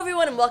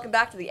everyone, and welcome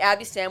back to the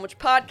Abby Sandwich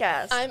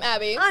Podcast. I'm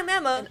Abby. I'm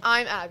Emma. And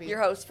I'm Abby.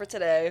 Your host for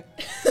today.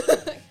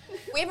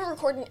 We haven't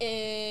recorded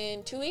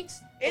in 2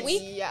 weeks. It's, a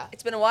week? Yeah.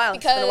 It's been a while.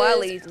 Because it's been a while,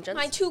 ladies and gents.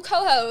 my two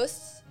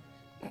co-hosts,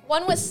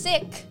 one was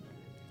sick,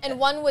 and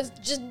one was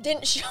just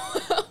didn't show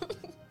up.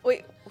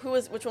 Wait,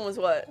 which one was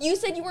what? You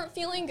said you weren't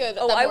feeling good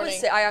that I morning. was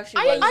sick. I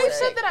actually was I sick.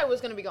 said that I was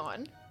going to be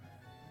gone.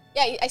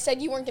 Yeah, I said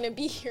you weren't going to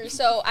be here,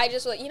 so I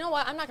just was like, you know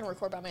what? I'm not going to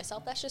record by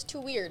myself. That's just too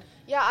weird.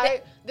 Yeah,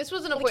 this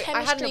was an The appointment.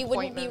 I had an chemistry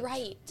appointment. wouldn't be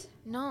right.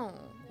 No.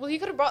 Well, you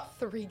could have brought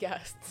 3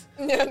 guests.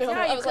 No. Yeah, I you was could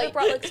have like,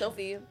 brought like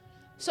Sophie.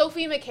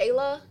 Sophie,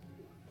 Michaela.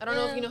 I don't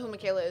know if Yeah. you know who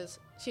Michaela is.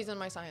 She's in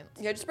my science.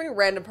 Yeah, just bring a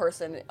random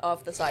person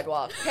off the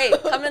sidewalk. Hey,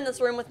 come in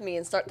this room with me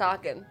and start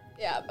talking.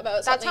 yeah,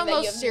 about That's something how that you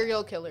most have.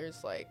 serial killers,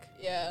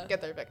 Yeah.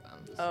 get their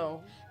victims.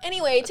 Oh.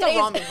 Anyway, It's a ramen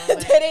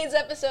moment. today's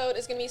episode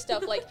is going to be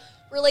stuff like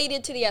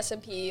related to the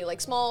SMP, like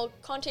small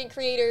content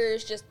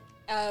creators, just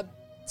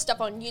stuff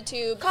on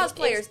YouTube.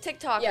 Cosplayers,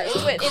 TikTokers, Yeah,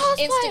 Twitch.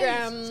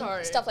 Instagram,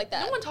 Sorry. stuff like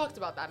that. No one talks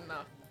about that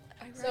enough.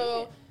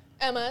 So,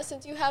 Emma,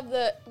 since you have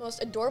the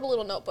most adorable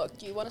little notebook,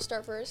 do you want to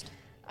start first?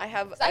 I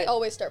have. 'Cause I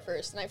always start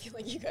first, and I feel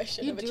like you guys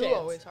should You have a do chance.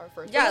 always are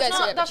first. Yeah, That's you guys not,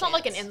 should have that's a not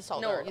like an chance.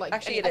 insult. No, or like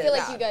actually it I is. feel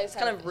like Yeah. you guys It's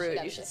kind have- of rude.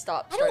 have You a should chance.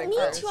 stop I starting don't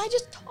need first. to. I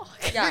just talk.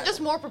 Yeah. You're just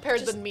more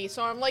prepared than me,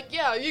 so I'm like,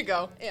 yeah, you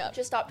go. Yeah.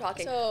 Just stop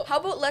talking. So- How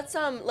about let's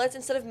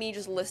instead of me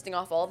just listing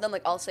off all of them,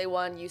 like I'll say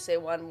one, you say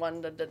one,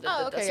 da, da, da, Oh,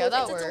 da, okay, so yeah,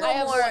 that it's a works. little I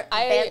have more one-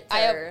 banter. I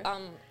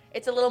have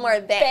It's a little more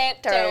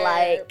Banter.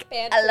 banter-like.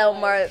 Banter A little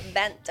like. more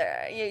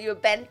banter. You a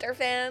banter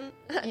fan?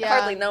 Yeah.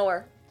 Hardly know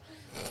her.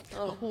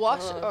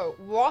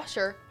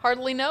 Washer,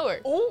 hardly know her.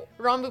 Oh.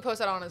 Rambu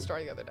posted on his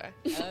story the other day.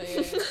 Yeah. And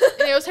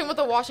it was him with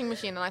the washing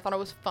machine, and I thought it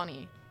was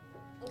funny.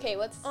 Okay,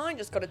 let's. I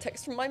just got a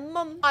text from my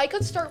mum. I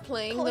could start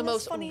playing Calling the us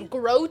most funny.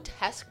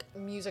 grotesque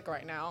music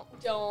right now.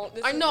 Don't.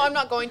 I'm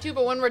not going to,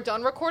 but when we're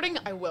done recording,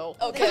 I will.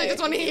 Okay. I just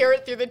want to hear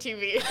it through the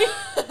TV.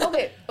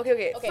 Okay.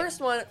 Okay.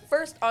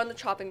 First on the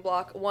chopping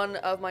block, one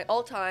of my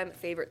all-time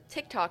favorite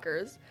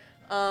TikTokers,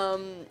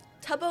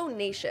 Tubbo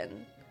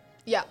Nation.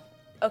 Yeah.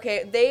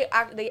 Okay, they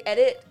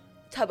edit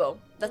Tubbo.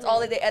 That's all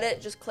they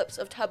edit, just clips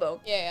of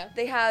Tubbo. Yeah.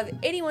 They have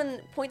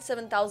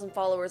 81.7 thousand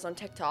followers on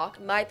TikTok.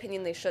 In my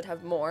opinion, they should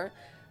have more.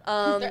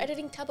 They're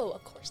editing Tubbo,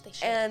 of course they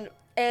should.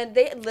 And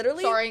they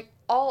literally Sorry.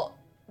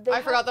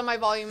 I forgot that my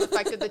volume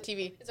affected the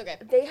TV. It's okay.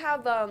 They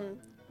have a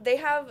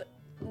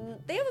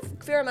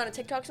fair amount of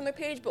TikToks on their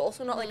page, but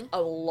also not like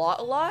a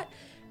lot.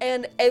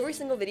 And every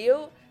single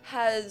video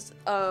has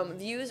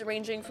views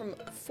ranging from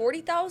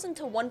 40,000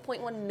 to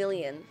 1.1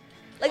 million.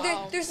 Like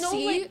Wow. there's no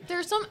See, like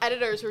there's some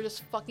editors who are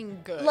just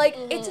fucking good.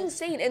 it's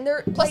insane, and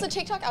they're Plus, like, the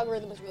TikTok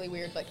algorithm is really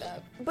weird like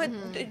that. but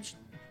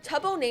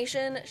Tubbo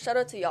Nation, shout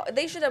out to y'all.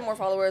 They should have more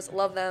followers.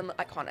 Love them.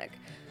 Iconic.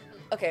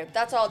 Okay,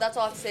 that's all I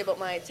have to say about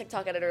my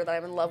TikTok editor that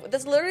I'm in love with.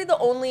 That's literally the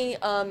only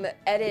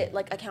edit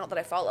like account that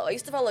I follow. I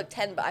used to follow like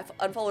 10, but I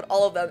unfollowed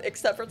all of them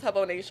except for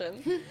Tubbo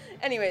Nation.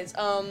 Anyways,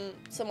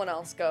 someone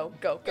else go.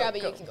 Yeah, but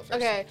you can go first.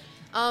 Okay,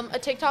 a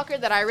TikToker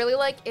that I really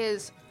like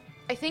is,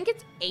 I think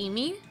it's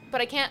Amy,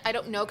 but I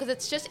don't know because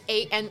it's just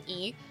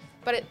AME.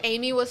 But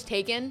Amy Was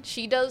Taken.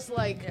 She does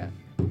like,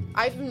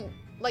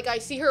 I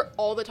see her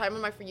all the time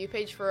on my For You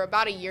page for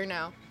about a year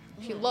now.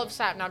 She loves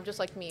Satnam just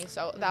like me,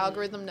 so the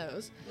algorithm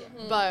knows.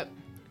 But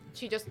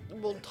she just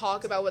will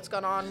talk about what's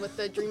going on with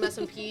the Dream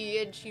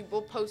SMP, and she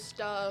will post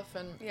stuff,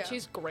 and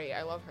she's great.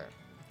 I love her.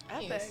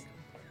 Epic.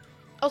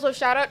 Also,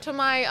 shout out to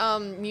my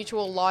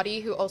mutual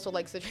Lottie, who also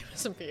likes the Dream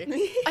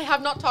SMP. I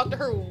have not talked to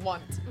her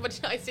once, but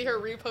I see her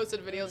reposted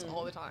videos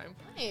all the time.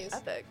 Nice.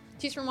 Epic.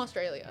 She's from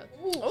Australia.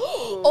 Ooh,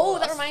 Oh,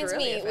 that reminds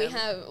me. Australia, We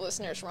fam. have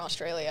listeners from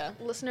Australia.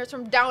 Listeners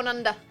from Down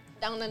Under.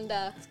 Down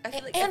under. I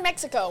feel like and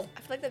Mexico. I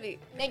feel like that'd be.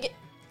 Make it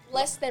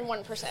less than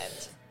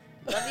 1%.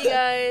 Love you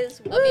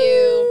guys. Love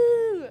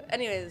you. Woo!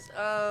 Anyways,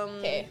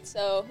 Okay,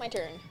 so my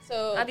turn.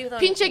 So Abby with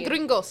Pinche Anki.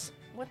 gringos.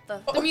 What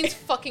the? That means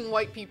fucking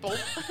white people.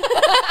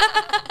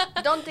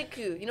 Donte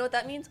cu. You know what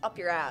that means? Up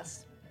your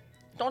ass.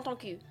 Don't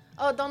you?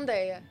 Oh, donde?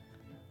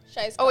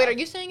 Shai's Oh, wait, gone. are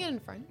you saying it in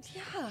French?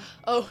 Yeah.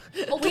 Oh.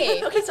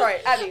 Okay. Okay, sorry,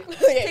 Abby.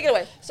 Okay. Take it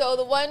away. So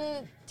the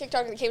one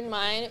TikTok that came to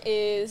mind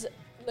is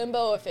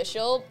Limbo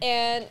Official,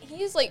 and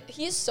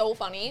he's so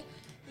funny.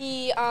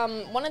 He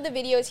one of the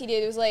videos he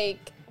did was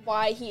like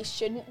why he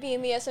shouldn't be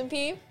in the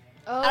SMP.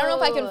 I don't know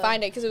if I can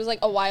find it because it was like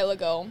a while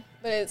ago,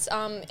 but it's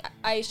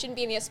I shouldn't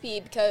be in the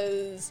SP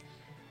because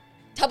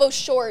Tubbo's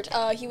short.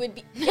 He would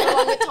get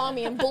along with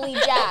Tommy and bully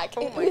Jack.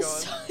 Oh my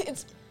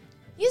God.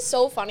 He's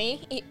so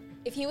funny.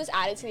 If he was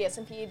added to the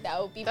SMP,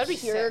 that'd be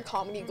pure sick.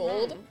 comedy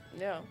gold.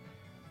 Yeah.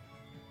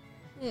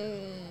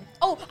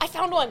 Oh, I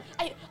found one.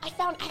 I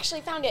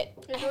actually found it.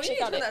 I Hey, you actually need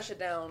to found turn it. that shit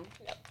down.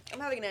 Yep. I'm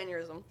having an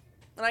aneurysm,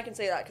 and I can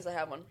say that because I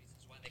have one.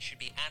 Why they should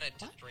be added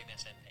to the Dream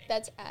SMP.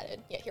 That's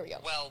added. Yeah, here we go.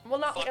 Well,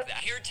 not fuck like that.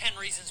 Here are 10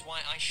 reasons why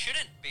I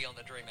shouldn't be on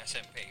the Dream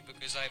SMP,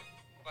 because I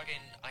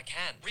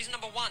can. Reason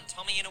number 1,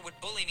 Tommy Inner would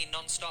bully me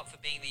non-stop for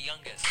being the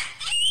youngest.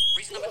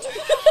 Reason number 2,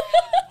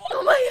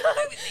 Oh my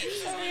God.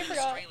 I'm I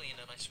forgot. Australian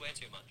and I swear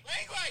too much.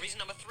 Reason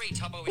number 3,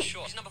 Tubbo is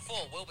short. Reason number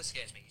 4, Wilbur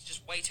scares me. He's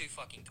just way too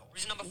fucking tall.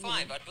 Reason number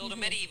 5, I'd build a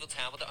medieval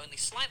tower that only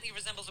slightly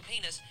resembles a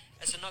penis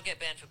as to not get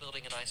banned for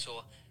building an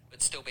eyesore,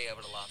 but still be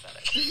able to laugh at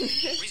it.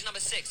 Reason number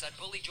 6, I'd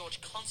bully George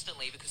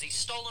constantly because he's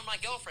stolen my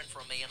girlfriend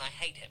from me and I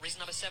hate him. Reason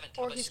number 7,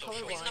 Or Tubbo's he's still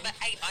short. colorblind. Reason number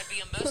 8, I'd be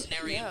a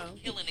mercenary Yeah. and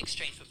would kill in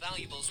exchange for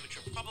valuables, which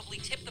would probably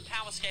tip the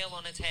power scale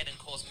on its head and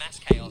cause mass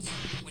chaos,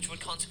 which would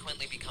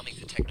consequently be coming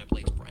for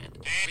Technoblade's brand.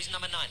 Reason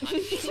number 9, I'd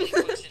easily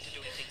coax into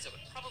doing things that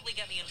would probably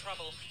get me in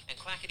trouble, and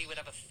Quackity would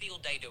have a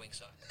field day doing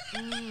so.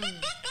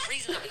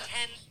 Reason number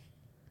 10,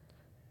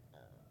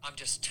 I'm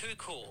just too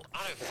cool.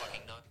 I don't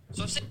fucking know.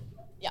 So I've said...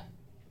 Yeah.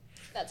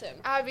 That's him.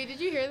 Abby, did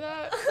you hear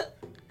that?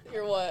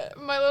 You're what?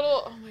 My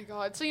little, oh my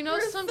god. So you know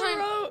Your sometimes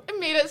throat. it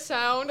made it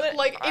sound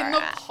like in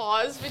the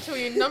pause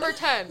between number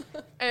 10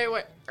 and it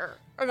went,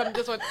 and then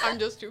just went, I'm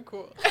just too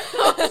cool.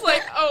 I was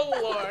like, oh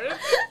lord.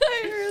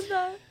 I heard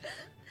that.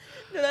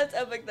 No, that's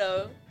epic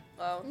though.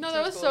 Wow. No,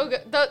 that was cool. so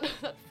good. That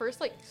first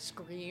like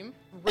scream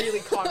really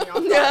caught me off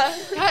guard. Yeah.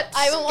 That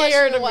I haven't watched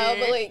scared in a while,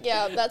 me. but like,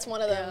 yeah, that's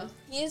one of them.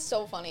 He is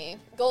so funny.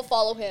 Go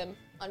follow him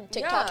on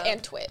TikTok Yeah,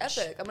 and Twitch.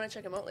 Epic. I'm gonna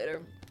check him out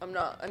later. I'm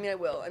not. I mean, I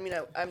will. I mean,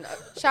 I'm not.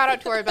 Shout out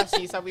to our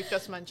besties that we've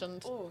just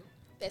mentioned. Oh.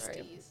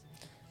 Besties.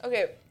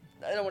 Okay.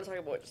 I don't want to talk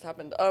about what just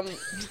happened.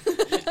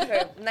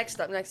 Okay. Next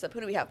up.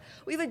 Who do we have?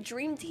 We have a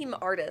dream team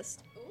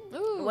artist.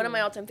 Ooh. One of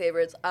my all-time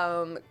favorites.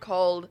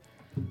 Called.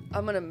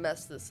 I'm gonna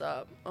mess this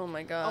up. Oh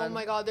my god. Oh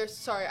my god,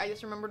 sorry, I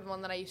just remembered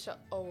one that I used to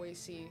always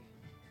see.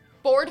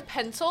 Board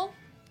pencil?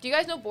 Do you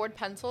guys know board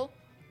pencil?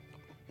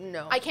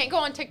 No. I can't go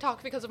on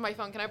TikTok because of my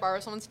phone. Can I borrow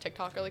someone's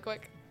TikTok really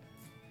quick?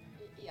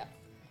 Yeah.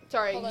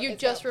 Sorry, Hold on, you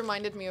it's just up.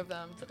 reminded me of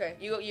them. It's okay.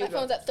 You go. You My go.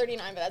 phone's at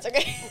 39, but that's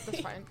okay. That's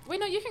fine. Wait,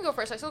 no, you can go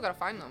first. I still gotta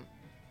find them.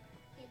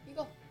 You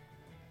go.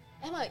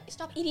 Emma,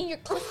 stop eating your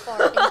Cliff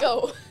Bar and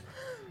go.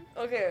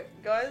 Okay,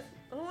 guys.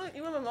 Oh,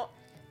 you want to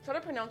try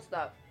to pronounce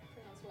that.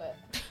 Pronounce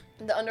what?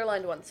 The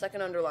underlined one.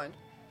 Second underlined.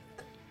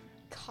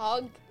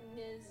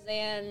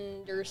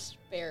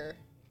 Cognizanderspair.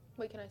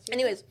 Wait, can I see?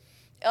 Anyways,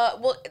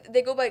 well,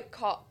 they go by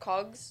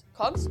Cogs.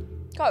 Cogs.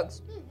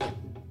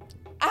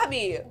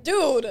 Abby.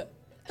 Dude!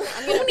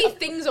 I'm gonna need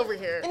things over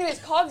here. Anyways,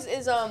 Cogs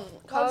is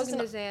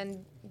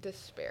Cognizant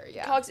despair.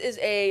 Yeah. Cogs is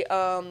a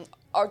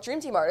our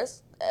dream team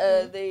artist.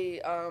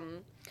 They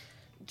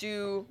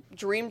do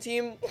dream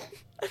team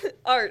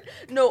art.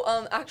 No,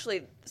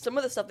 actually, some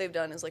of the stuff they've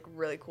done is like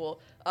really cool.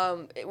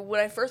 When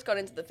I first got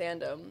into the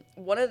fandom,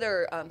 one of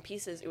their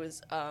pieces, it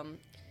was a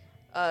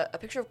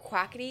picture of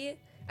Quackity.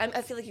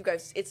 I feel like you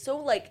guys, it's so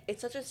like,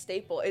 it's such a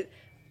staple.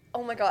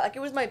 Oh my god, like it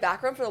was my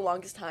background for the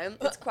longest time.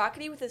 It's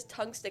Quackity with his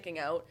tongue sticking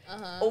out.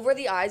 Over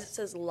the eyes, it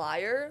says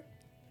liar.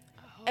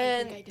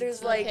 And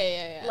there's like,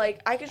 Okay, yeah. like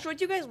I can show it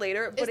to you guys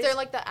later. But Is there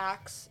like the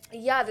axe?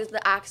 yeah, there's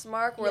the axe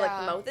mark where like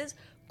Yeah. the mouth is.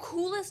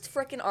 Coolest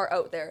freaking art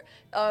out there.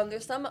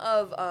 There's some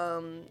of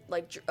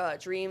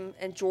Dream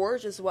and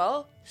George as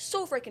well.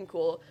 So freaking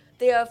cool.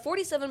 They have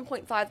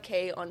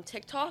 47.5K on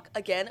TikTok.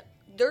 Again,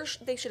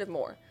 they should have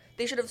more.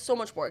 They should have so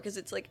much more because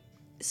it's like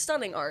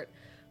stunning art.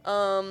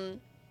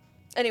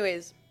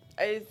 Anyways,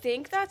 I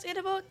think that's it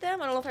about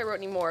them. I don't know if I wrote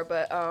any more,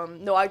 but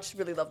no, I just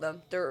really love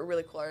them. They're a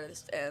really cool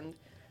artist and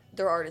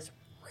their art is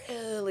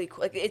really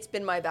cool. Like it's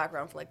been my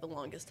background for like the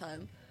longest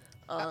time.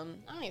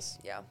 Nice.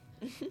 Yeah.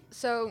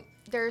 So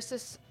there's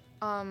this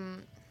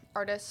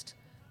artist.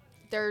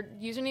 Their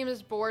username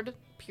is board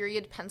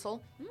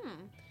pencil.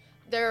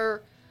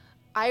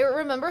 I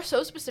remember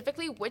so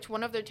specifically which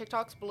one of their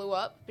TikToks blew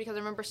up because I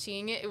remember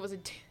seeing it. It was a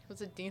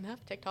DNF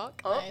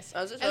TikTok. Oh, Nice.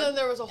 as it And then should.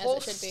 there was a As whole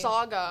it should be.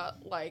 saga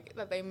like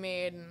that they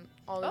made and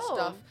all this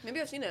stuff.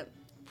 Maybe I've seen it.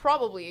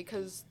 Probably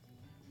because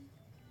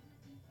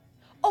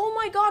Oh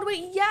my god,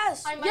 wait,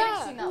 yes! I might Yeah.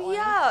 have seen that one.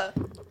 Yeah!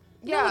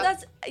 yeah. No,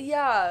 that's,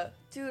 yeah.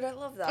 Dude, I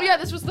love that. Oh yeah,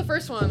 this was the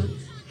first one.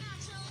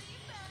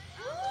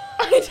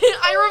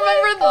 I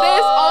remember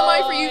this on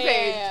my For You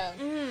page. Yeah.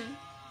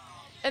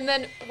 And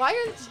then why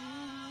is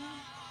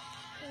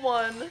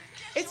One.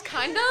 it's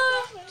kind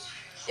of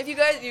If you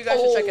guys should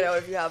check it out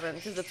if you haven't,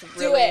 because it's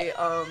really, it.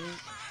 wow,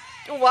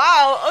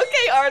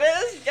 okay,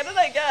 artist, get it,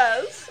 I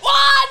guess.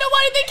 Ah, no,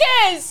 what did they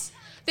kiss?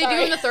 they do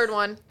Sorry. in the third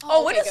one.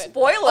 Oh, what okay, a good.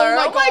 spoiler.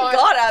 Oh my God.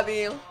 God,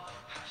 Abby.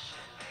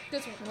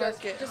 Just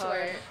Work it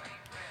hard. wait.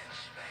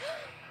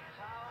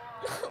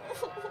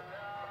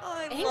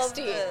 I love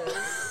Angsty.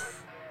 this.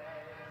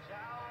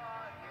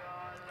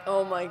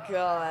 Oh my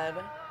god.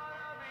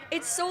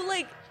 It's so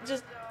like,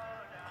 just,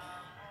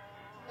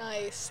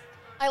 Nice.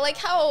 I like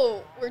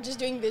how we're just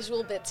doing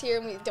visual bits here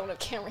and we don't have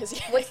cameras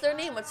yet. what's their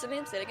name? Say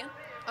it again.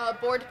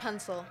 Board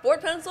pencil.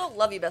 Board pencil,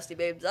 love you, bestie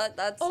babes.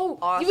 That's Oh,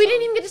 awesome. we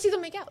didn't even get to see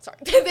them make out. Sorry,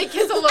 they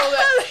kiss a little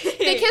bit.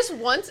 They kiss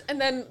once, and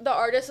then the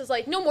artist is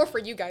like, "No more for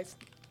you guys."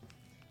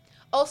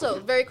 Also,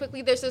 very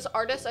quickly, there's this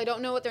artist. I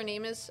don't know what their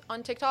name is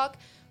on TikTok,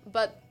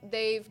 but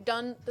they've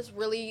done this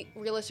really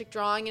realistic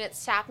drawing, and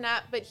it's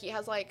Sapnap, but he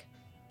has like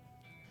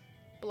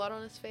blood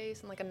on his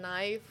face and like a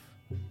knife.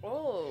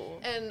 Oh.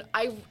 And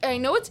I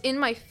know it's in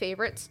my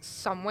favorites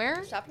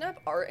somewhere. Sapnap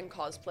art and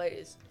cosplay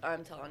is,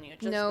 I'm telling you,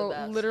 just the No,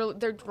 best. literally,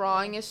 their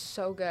drawing is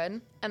so good,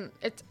 and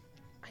it's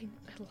I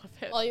love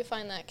it. While you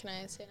find that, can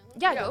I say another?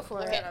 Yeah, go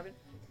for Okay. it.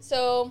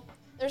 So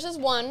there's this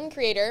one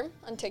creator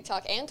on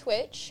TikTok and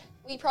Twitch.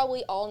 We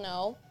probably all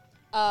know.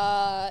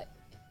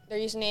 Their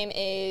username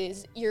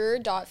is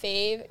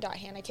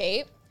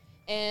your.fave.hannahkate.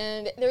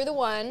 And they're the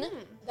one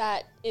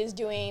that is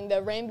doing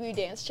the Rainbow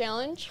Dance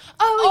Challenge.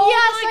 Oh,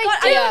 yes, my God,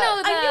 I do I know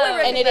knew that.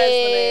 I And it recognize the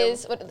name.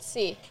 is, let's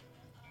see.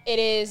 It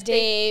is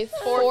day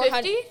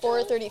 450?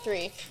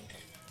 433.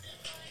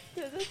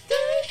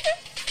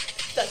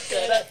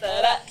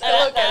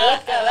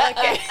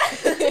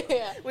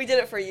 Yeah. We did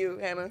it for you,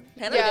 Hannah.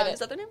 Hannah, Yeah. is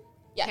that their name?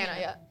 Yeah, Hannah,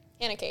 yeah.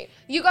 Hannah Kate.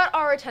 You got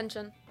our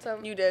attention, so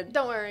You did.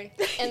 don't worry.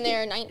 And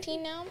they're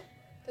 19 now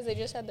because they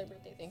just had their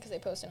birthday thing because they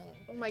posted on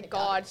Oh my TikTok.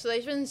 god, so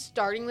they've been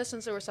starting this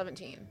since they were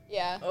 17.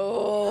 Yeah.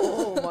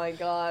 Oh my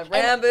God, And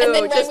Rambo, then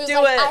just Rambo's do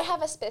like, it, I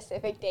have a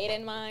specific date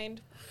in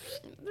mind.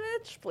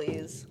 bitch,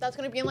 please. That's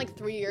gonna be in like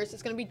 3 years.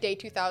 It's gonna be day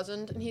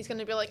 2000, and he's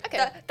gonna be like,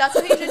 okay. That's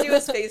when he should do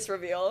his face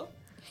reveal.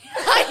 Yeah.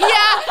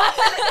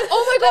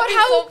 Oh my god, That'd be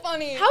how so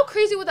funny. How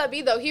crazy would that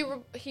be though?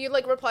 He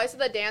like replies to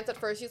that dance at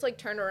first. He's like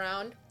turned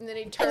around, and then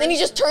he turns. And then he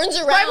just turns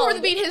around. right before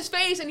the beat his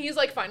face, and he's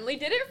like, finally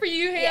did it for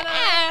you, Hannah.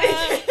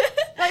 Yeah.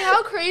 Like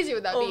how crazy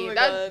would that Oh be? my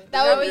that God.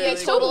 That would be really a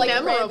so total like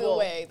memorable. Rambo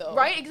way though.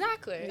 Right?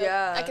 Exactly.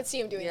 Yeah. I could see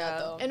him doing that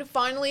though. And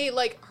finally,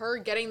 like her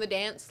getting the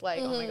dance,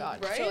 like oh my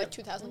god. Right? So like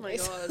 2000 Oh my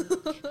days.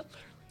 God.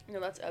 No,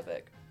 that's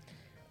epic.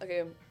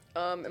 Okay,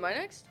 am I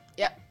next?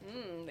 Yeah.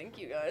 Thank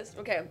you guys.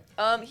 Okay,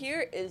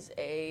 here is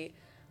a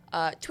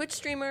Twitch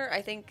streamer.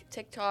 I think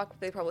TikTok.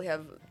 They probably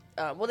have.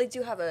 Well, they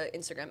do have an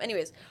Instagram.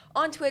 Anyways,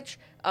 on Twitch,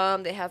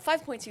 they have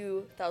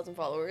 5.2 thousand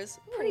followers.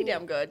 Pretty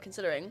damn good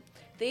considering.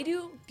 They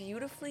do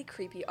beautifully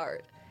creepy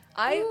art.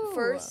 I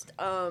first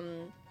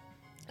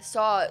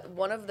saw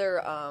one of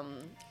their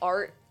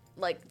art,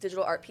 like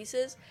digital art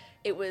pieces.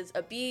 It was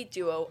a B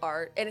duo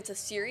art, and it's a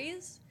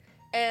series.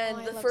 And Oh,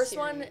 I the love first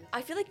one, series.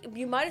 I feel like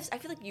you might have. I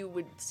feel like you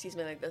would see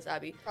something like this,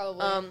 Abby.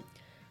 Probably.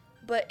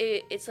 But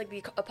it's like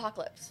the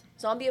apocalypse,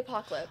 zombie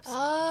apocalypse.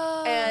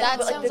 Oh. And- That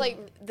but, like, sounds the-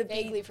 like the bee-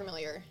 vaguely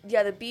familiar.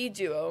 Yeah, the B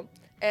duo,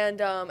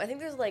 and I think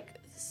there's like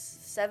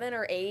 7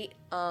 or 8 Is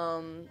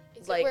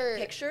it like where-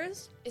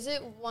 pictures. Is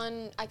it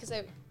one?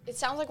 It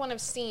sounds like one I've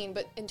seen,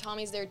 but and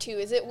Tommy's there too.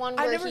 Is it one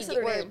I where never he said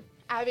their where, name.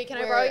 Abby, can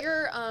I where- borrow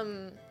your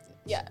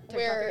Yeah, TikTok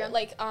where again?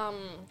 like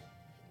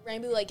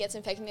Rainbow like gets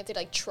infected and they have to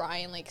like try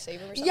and like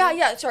save him or something.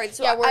 Yeah. Sorry.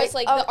 So Yeah, where it's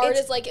like the art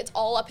it's is like it's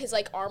all up his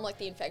like arm like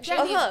the infection.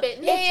 Yeah, Uh-huh. he's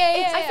bitten.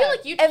 Yeah. I feel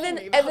like you told Evan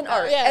me about Evan that.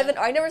 Art. Yeah. Evan.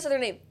 I never said their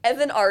name.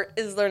 Evan Art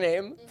is their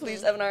name.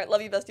 Please, Evan Art.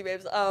 Love you, bestie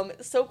babes.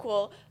 So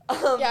cool.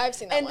 Yeah, I've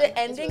seen that And one. the It's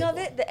ending really of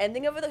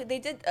cool. it, they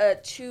did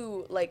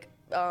 2 like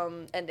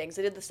endings.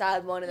 They did the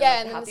sad one and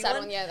Yeah, then and then the happy sad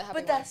one. one, yeah, the happy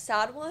But one. that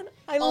sad one,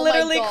 I Oh my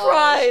literally gosh.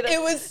 cried. It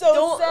was so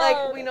Don't sad.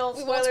 like we know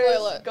We won't spoilers.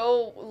 spoil it.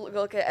 Go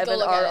look at Evan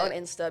look Art at on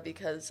it. Insta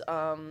because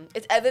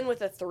it's Evan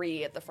with a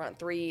 3 at the front,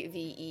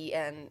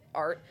 3VEN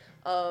Art.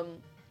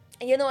 And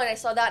you know, and I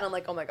saw that and I'm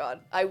like, oh my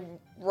god! I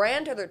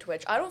ran to their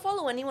Twitch. I don't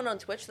follow anyone on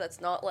Twitch that's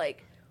not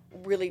like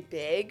really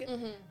big,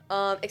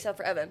 except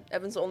for Evan.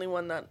 Evan's the only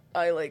one that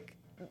I like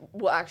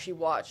will actually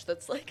watch.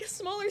 That's like a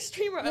smaller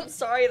streamer. I'm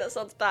sorry, that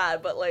sounds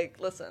bad, but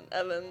like, listen,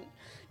 Evan,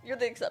 you're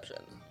the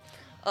exception.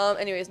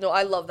 Anyways, no,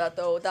 I love that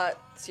though. That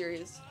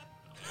series.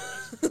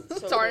 So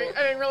Sorry, cool.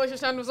 I didn't realize your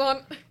sound was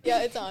on. Yeah,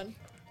 it's on.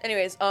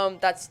 Anyways,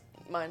 that's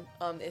mine.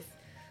 If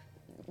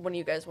one of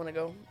you guys want to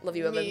go, love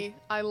you, Evan. Me,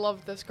 I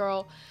love this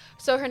girl.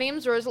 So her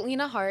name's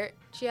Rosalina Hart.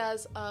 She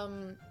has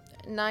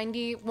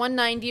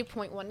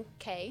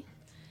 190.1K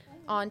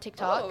on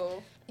TikTok.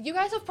 Oh. You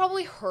guys have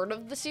probably heard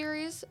of the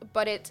series,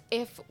 but it's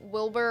If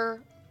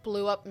Wilbur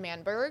Blew Up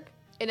Manberg.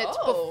 And it's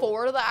Oh.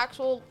 before the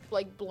actual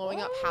like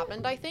blowing up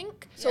happened, I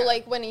think. So Yeah.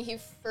 like when he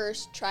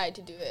first tried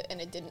to do it and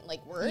it didn't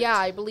like work. Yeah,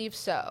 I believe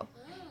so.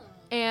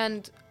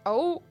 And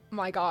oh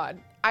my god,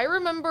 I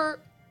remember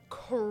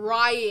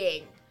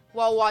crying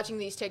while watching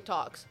these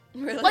TikToks.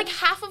 Really? Like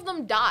half of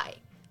them die,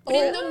 but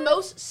in the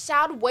most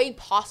sad way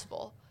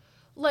possible.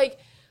 Like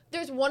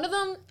there's one of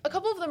them, a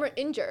couple of them are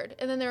injured,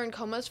 and then they're in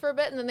comas for a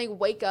bit, and then they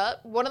wake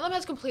up. One of them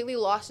has completely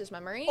lost his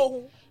memory,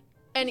 Oh.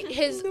 and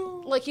his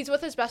like he's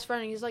with his best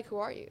friend, and he's like, "Who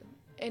are you?"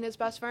 And his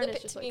best friend Flip is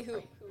it just to me,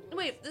 like, who?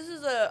 Wait, this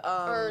is a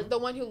or the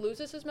one who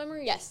loses his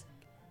memory. Yes.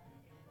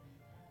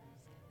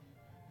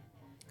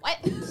 What?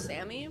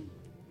 Sammy.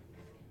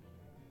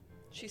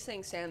 She's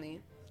saying Sammy.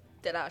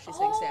 Deadass, she's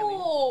saying Sammy.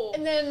 Oh.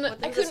 And then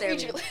What I Who's the couldn't read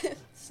Sammy? your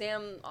list.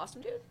 Sam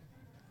Austin dude?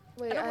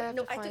 wait, I don't have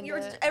know. to I find think you're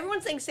it.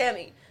 everyone's saying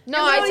Sammy. No,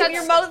 You're I literally- said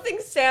your mouthing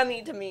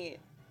Sammy to me.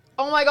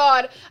 Oh my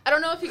god. I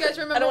don't know if you guys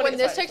remember wanna when get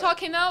this started, TikTok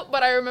came out,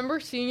 but I remember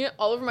seeing it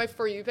all over my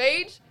For You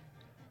page.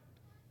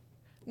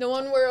 The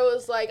one where it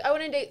was like, I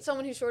wouldn't date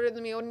someone who's shorter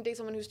than me, I wouldn't date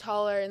someone who's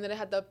taller, and then it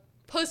had the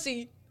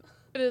pussy.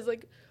 And it was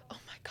like, oh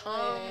my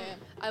god. Yeah.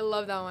 I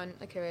love that one.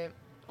 Okay, wait.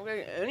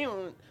 Okay,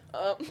 anyone.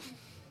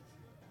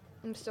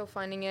 I'm still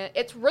finding it.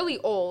 It's really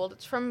old.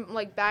 It's from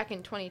like back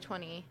in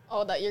 2020.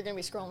 Oh, that you're gonna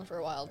be scrolling for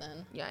a while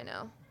then. Yeah, I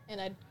know. And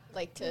I'd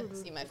like to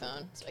see my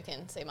phone so I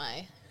can say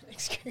my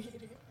next creator.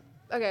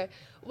 Okay.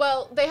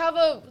 Well, they have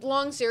a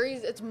long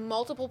series. It's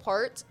multiple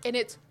parts, and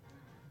it's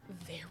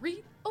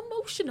very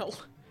emotional.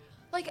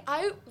 Like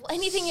I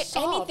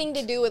Anything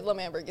to do with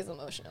Lamamberg is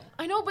emotional.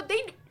 I know, but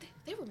they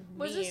were mean.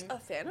 Was this a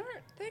fan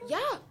art thing? Yeah,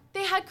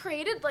 they had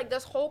created like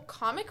this whole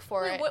comic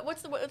for Wait, it.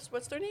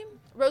 what's their name?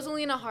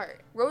 Rosalina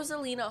Hart.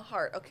 Rosalina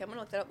Hart. Okay, I'm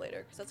gonna look that up later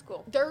because that's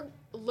cool. They're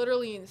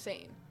literally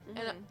insane,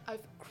 and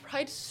I've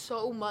cried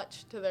so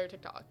much to their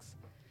TikToks.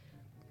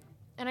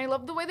 And I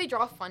love the way they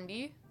draw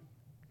Fundy.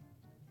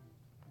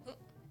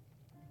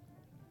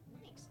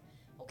 Nice.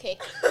 Okay.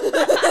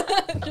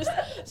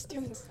 just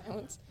doing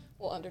silence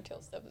while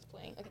Undertale stuff is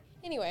playing. Okay.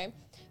 Anyway,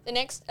 the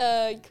next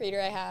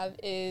creator I have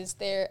is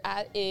their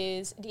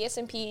is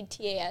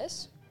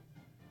DSMPTAS.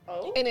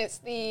 Oh. And it's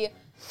I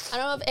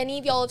don't know if any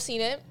of y'all have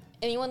seen it.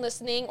 Anyone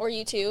listening or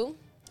you two?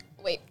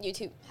 Wait, you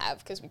two have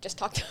because we just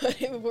talked about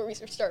it before we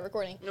started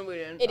recording. No, we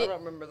didn't. I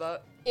don't remember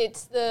that.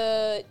 It's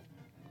the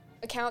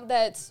account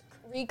that's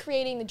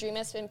recreating the Dream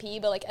SMP,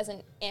 but like as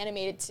an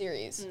animated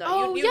series.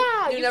 No, you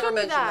never told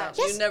me mentioned that.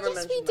 Yes, you never yes,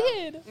 mentioned we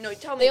that. did. No,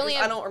 tell They me only 'cause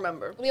I have- don't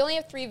remember. We only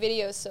have 3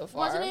 videos so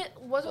far. Wasn't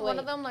But, one like,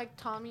 of them like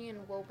Tommy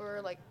and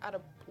Wilbur like at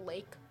a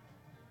lake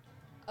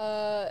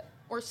or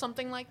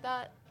something like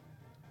that?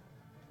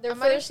 Their I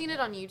might have first seen it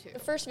on YouTube. the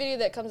first video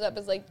that comes up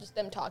is like just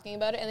them talking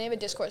about it, and they have a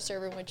Discord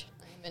server which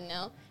I'm in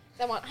now.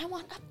 I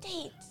want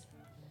updates,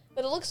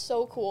 but it looks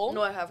so cool.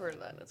 No, I have heard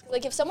of that. That's cool.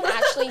 Like if someone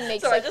actually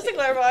makes Sorry, like, just to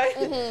clarify,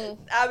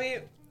 Abby,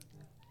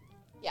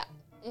 yeah.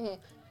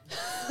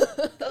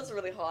 that's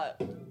really hot.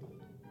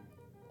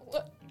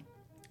 What?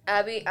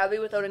 Abby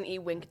without an E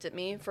winked at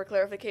me for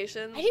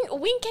clarification. I didn't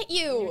wink at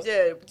you. You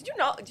did. Did you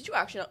not? Did you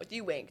actually not?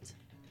 You winked.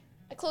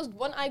 I closed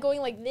one eye going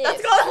like this.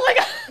 That's called, oh my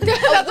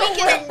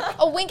god.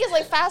 A wink is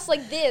like fast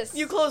like this.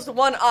 You closed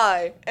one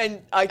eye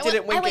and I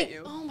didn't wink like, at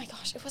you. Oh my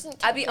gosh, it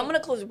wasn't. Abby, I'm gonna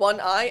close one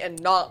eye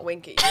and not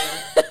wink at you.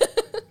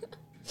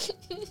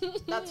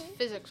 That's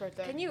physics right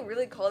there. Can you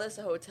really call this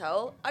a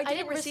hotel? I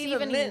didn't receive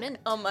any any mint mint.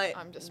 on my.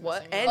 I'm just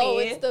what? messing with Any? Oh,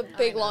 it's the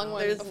big I long know.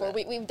 one There's before.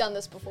 no- We've done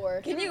this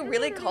before. Can you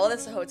really call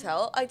this a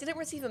hotel? I didn't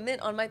receive a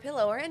mint on my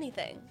pillow or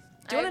anything.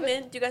 Do you want a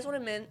mint? Do you guys want a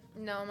mint?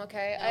 No, I'm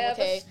okay. I'm I have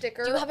okay. a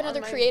sticker. Do you have another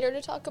on my- creator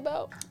to talk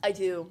about? I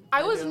do.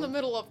 I was do. in the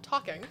middle of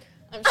talking.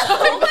 I'm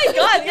sorry. Oh my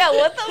god! Yeah.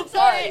 What the?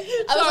 Sorry. fuck?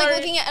 I was like Sorry.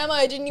 looking at Emma.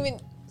 I didn't even.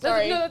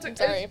 Sorry. No, that's I'm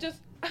okay. sorry. It's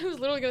just I was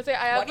literally gonna say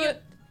I Why have do you- a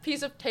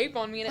piece of tape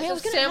on me and I it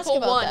was says gonna ask sample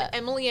about 1, that.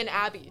 Emily and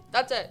Abby.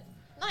 That's it.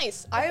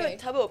 Nice. I have okay. a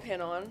Tubbo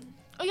pin on.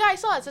 Oh yeah, I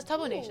saw it. It says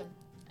Tubbo Nation.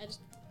 I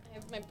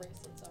have my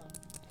bracelets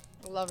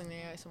on. Loving the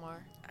ASMR. Ow.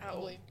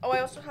 Probably. Oh, I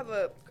also have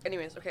a.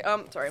 Anyways, okay.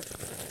 Sorry.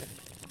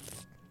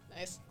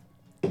 Nice.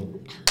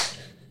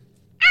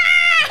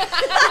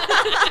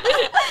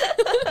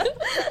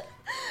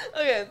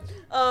 Okay.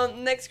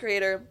 Next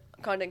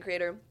content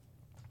creator.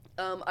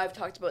 I've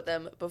talked about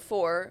them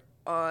before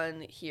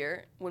on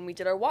here when we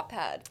did our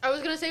Wattpad. I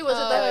was gonna say, was it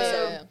Oh, that yeah,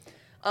 episode?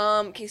 yeah.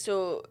 Okay,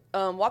 so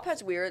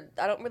Wattpad's weird.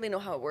 I don't really know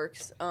how it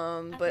works.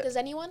 But Does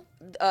anyone?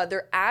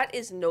 their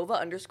 @is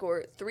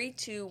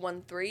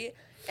Nova_3213,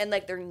 and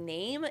like their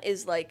name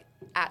is like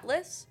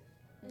Atlas.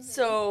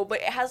 So, but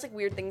it has like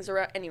weird things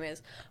around.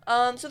 Anyways,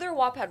 so they're a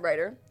Wattpad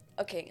writer.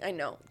 Okay, I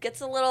know.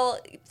 Gets a little.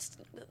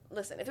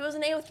 Listen, if it was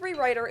an AO3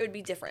 writer, it would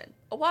be different.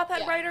 A Wattpad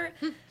Yeah. writer.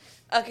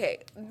 Okay,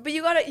 but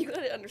you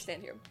gotta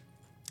understand here.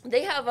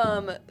 They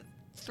have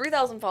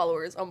 3,000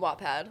 followers on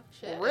Wattpad.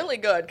 Shit. Really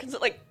good, cause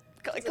like,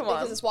 come on.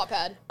 Because it's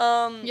Wattpad.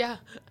 Yeah.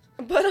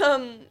 But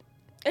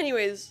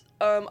anyways,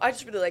 I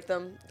just really like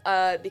them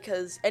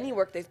because any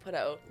work they've put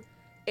out,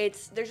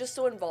 they're just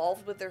so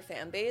involved with their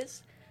fan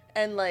base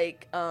and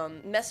like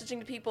messaging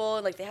to people,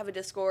 and like they have a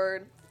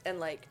Discord and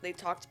like they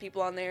talk to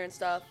people on there and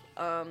stuff.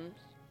 Yeah,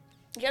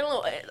 I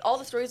don't know. All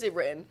the stories they've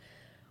written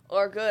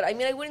are good. I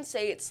mean, I wouldn't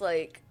say it's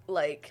like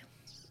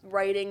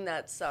writing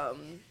that's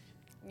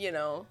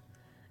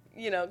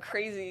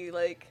crazy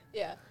like.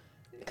 Yeah.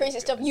 Crazy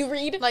stuff you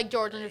read. Like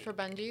George and for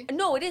Benji.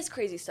 No, it is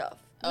crazy stuff.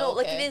 Oh, No,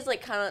 like okay. it is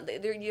like kind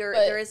of there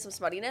But- is some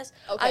smuttiness.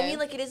 I Okay. mean,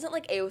 like it isn't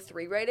like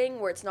AO3 writing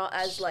where it's not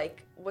as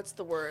like what's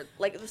the word,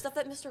 like the stuff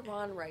that Mr.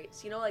 Ron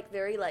writes. Like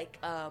very like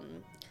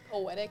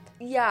Poetic.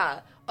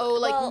 yeah. Oh,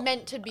 like Well,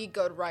 meant to be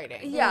good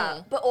writing.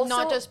 yeah, but also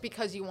Not just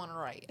because you want to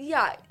write.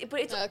 yeah, but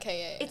it's Okay,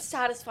 yeah. it's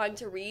satisfying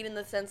to read in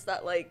the sense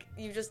that like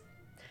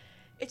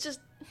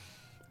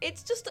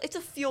it's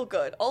a feel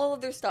good. All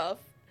of their stuff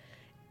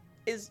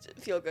is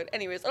feel good.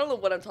 Anyways, I don't know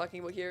what I'm talking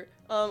about here.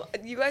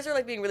 You guys are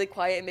like being really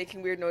quiet and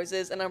making weird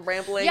noises, and I'm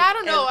rambling. Yeah, I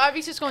don't know. and-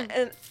 Abby's just going.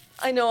 And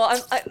I know,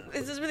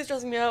 this is really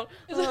stressing me out.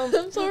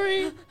 I'm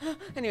sorry.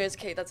 Anyways,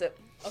 Kate, that's it.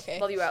 Okay.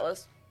 Love you,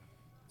 Atlas.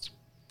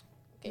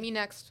 Me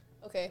next.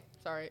 Okay.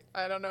 Sorry,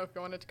 I don't know if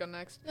you wanted to go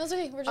next. No, it's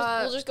okay. We'll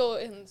just go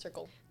in a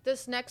circle.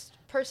 This next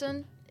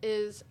person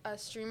is a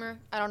streamer.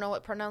 I don't know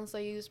what pronouns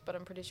they use, but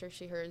I'm pretty sure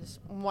she is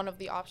one of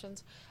the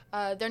options.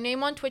 Their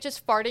name on Twitch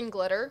is Farting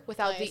Glitter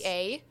without Nice. the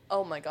A.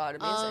 Oh my god,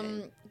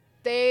 amazing.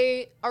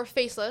 They are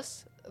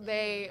faceless.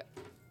 They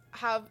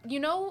have,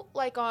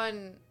 like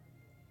on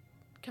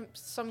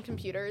some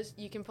computers,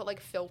 you can put like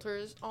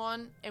filters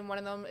on, and one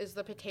of them is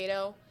the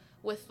potato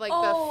with like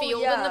Oh, the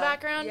field in yeah, the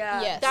background.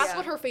 yeah, Yes. That's yeah.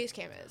 what her face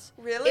cam is.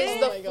 Really?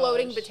 Is Oh the my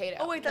floating gosh. potato.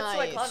 Oh wait, that's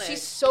Nice. so iconic.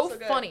 She's so That's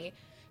good. funny.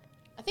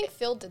 I think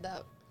Phil did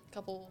that.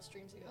 couple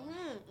streams ago.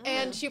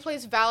 And she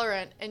plays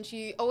Valorant, and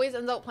she always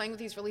ends up playing with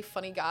these really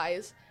funny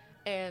guys.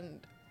 And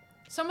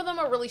some of them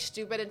are really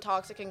stupid and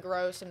toxic and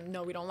gross, and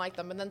no, we don't like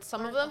them. And then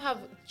some of them have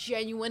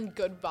genuine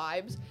good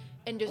vibes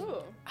and just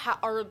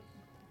are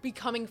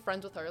becoming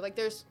friends with her. Like,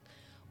 there's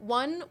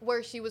one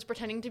where she was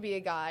pretending to be a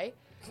guy,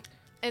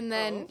 and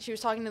then she was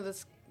talking to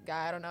this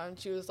guy, I don't know, and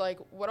she was like,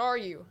 "What are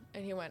you?"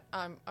 And he went,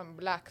 I'm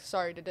black,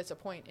 sorry to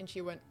disappoint." And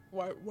she went,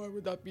 why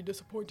would that be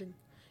disappointing?"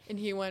 And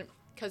he went,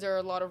 "Because there are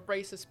a lot of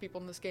racist people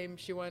in this game."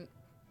 She went,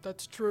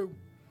 "That's true."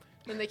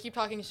 And they keep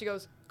talking, and she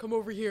goes, "Come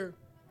over here,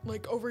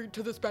 like over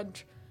to this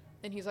bench."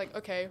 And he's like,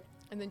 "Okay."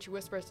 And then she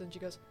whispers, and she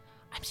goes,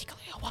 "I'm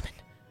secretly a woman."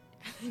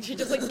 And she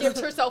just like gives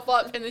herself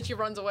up, and then she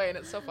runs away, and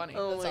it's so funny.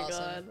 Oh That's my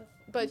awesome. god.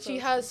 But she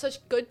has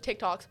such good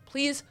TikToks.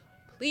 Please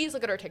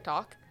look at her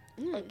TikTok.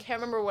 I can't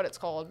remember what it's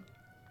called,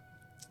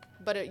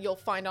 but you'll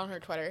find on her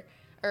Twitter,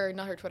 or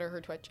not her Twitter, her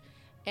Twitch.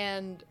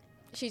 And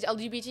she's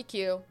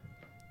LGBTQ,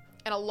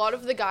 and a lot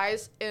of the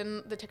guys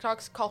in the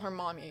TikToks call her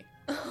mommy.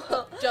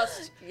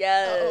 Just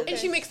Yes. and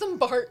she makes them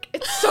bark.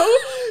 It's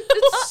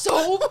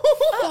so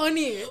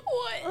funny.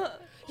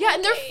 What? Yeah,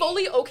 and they're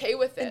fully okay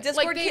with it.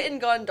 Discord Like, kitten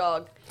gone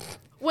dog.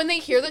 when they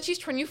hear that she's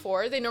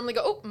 24, they normally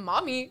go, "Oh,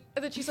 mommy,"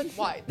 and then she's like,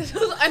 "Why? This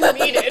is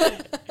unneeded."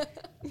 That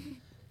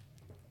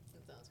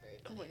sounds very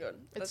Oh funny. my god.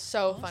 It's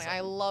so funny. I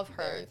love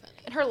her. Very funny.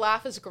 And her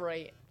laugh is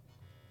great.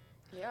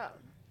 Yeah.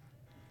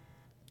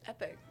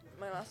 Epic.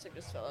 My elastic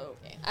just fell out.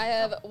 Okay. I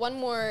have one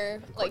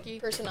more like Quirky.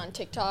 person on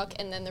TikTok,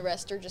 and then the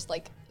rest are just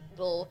like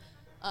little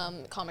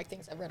comic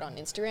things I've read on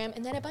Instagram,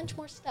 and then a bunch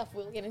more stuff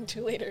we'll get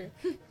into later.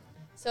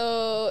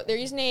 So their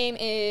username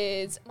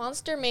is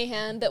Monster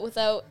Mayhem, but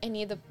without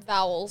any of the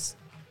vowels,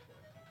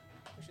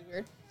 which is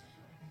weird.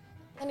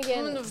 And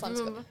again, it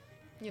sounds good.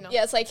 You know.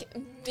 Yeah, it's like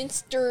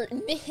Mr.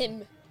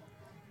 Mayhem.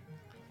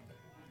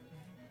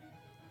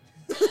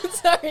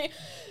 Sorry.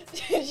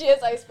 She has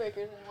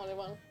icebreakers and wanted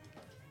one.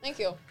 Thank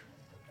you.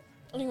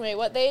 Anyway,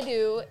 what they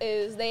do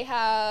is they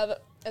have,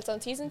 it's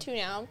on season 2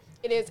 now.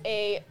 It is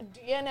a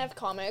DNF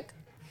comic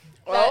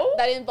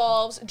that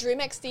involves Dream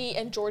XD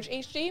and George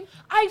HD.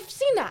 I've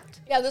seen that.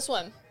 Yeah, this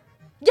one.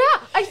 Yeah,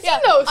 I've seen Yeah,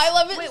 those. I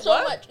love it Wait, so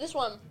what? much. This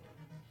one.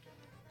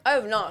 I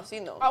have not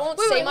seen those. I won't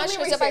Wait, say let much me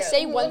because if I re-say it.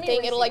 say Let one me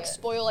thing, it'll like re-say it.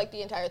 spoil like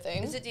the entire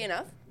thing. Is it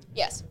DNF?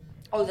 Yes.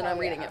 Oh, then I'm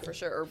reading it for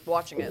sure, or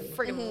watching it.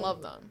 Freaking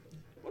love them.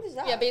 What is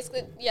that? Yeah,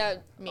 basically, yeah.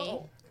 Me.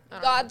 Oh. I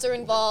don't Gods are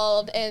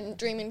involved, and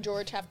Dream and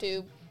George have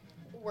to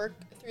work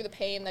through the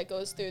pain that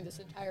goes through this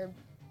entire.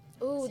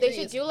 Ooh, they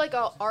should Serious. do like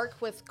a arc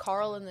with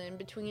Carl in the in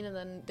between, and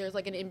then there's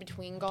like an in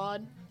between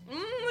god.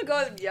 Oh my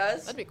god,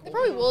 yes. That'd be They cool.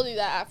 probably will do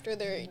that after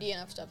their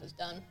DNF stuff is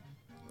done.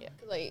 Yeah.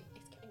 'Cause, like,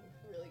 it's getting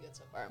really good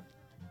so far.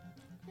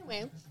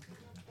 Anyway,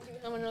 do you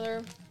have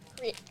another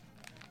create?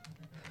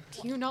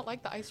 Do you not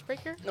like the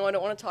icebreaker? No, I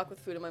don't want to talk with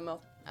food in my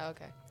mouth. Oh,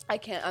 okay. I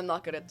can't. I'm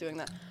not good at doing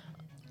that.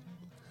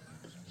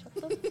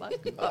 Shut the fuck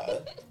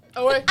up.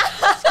 Oh wait.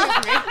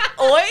 Excuse me.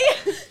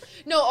 Oi!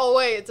 No, oh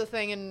wait, it's a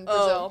thing in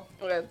Brazil.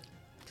 Oh, okay.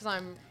 Because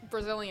I'm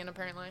Brazilian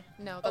apparently.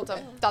 No, that's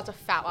Okay. a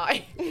fat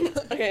lie.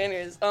 Okay,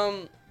 anyways,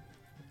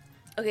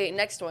 okay,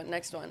 next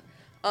one.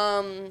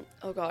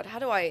 Oh god, how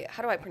do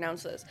I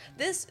pronounce this?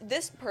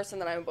 This person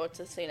that I'm about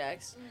to say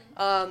next,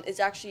 is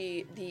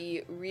actually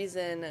the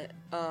reason,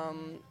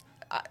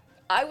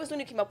 I was the one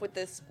who came up with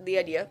the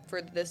idea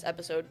for this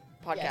episode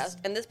podcast, Yes.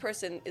 and this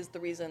person is the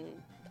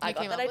reason I You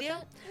got came that up with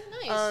idea.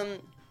 Oh, nice.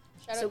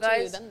 Shout so out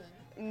guys, to them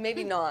then.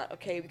 maybe not,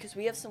 okay, because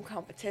we have some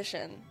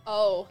competition.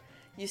 Oh,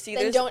 You see,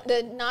 then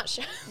then not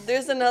show.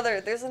 there's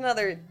another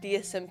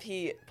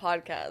DSMP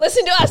podcast.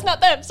 Listen to us, not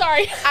them.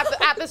 Sorry.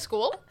 at the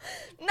school?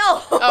 No.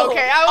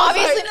 Okay, I was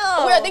Obviously, like,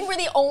 no. I think we're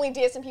the only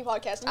DSMP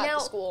podcast at Now,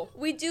 the school.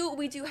 we do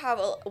have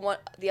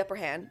the upper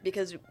hand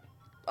because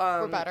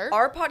We're better.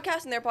 Our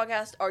podcast and their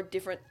podcast are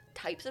different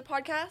types of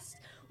podcasts.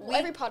 Well,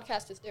 every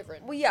podcast is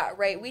different. Well, yeah,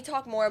 right. We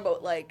talk more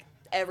about like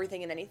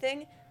everything and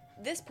anything.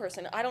 This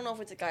person, I don't know if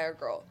it's a guy or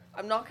girl.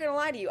 I'm not gonna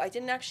lie to you. I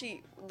didn't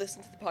actually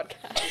listen to the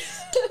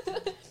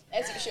podcast,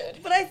 As you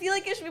should. but I feel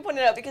like it should be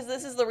pointed out because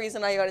this is the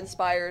reason I got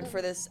inspired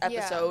for this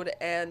episode,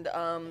 and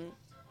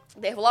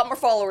they have a lot more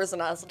followers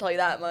than us. I'll tell you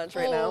that much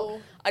right now.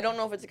 Oh. I don't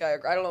know if it's a guy or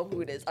girl. I don't know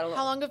who it is. I don't know.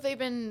 How long have they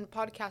been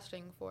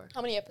podcasting for?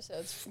 How many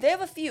episodes? They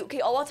have a few.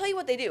 Okay, I'll tell you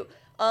what they do.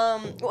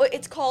 Well,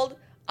 it's called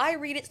I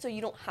Read It So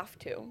You Don't Have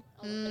to.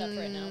 I'll look it up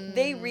right now.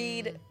 They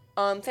read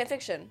fan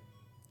fiction,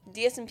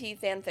 DSMP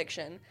fan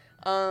fiction.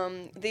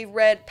 They've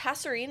read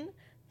Passerine,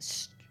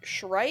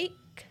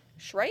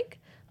 Shrike,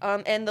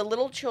 and The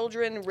Little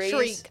Children Raise...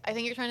 Shriek. I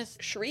think you're trying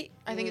to... Shriek?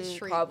 I think it's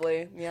Shriek.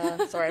 Probably,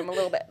 yeah. Sorry, I'm a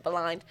little bit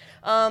blind.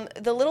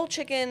 The Little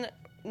Chicken...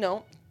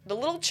 No. The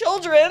Little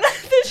Children...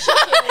 The chicken.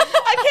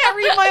 I can't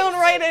read my own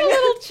writing.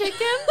 Little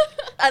chicken?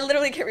 I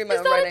literally can't read my Is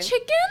own that writing. a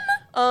chicken?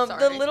 The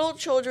Sorry. little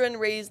children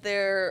raise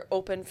their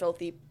open,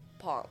 filthy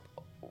pomp.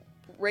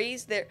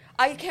 Raise their...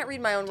 I can't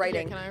read my own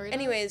writing. can I read it?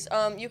 Anyways,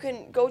 you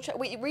can go check...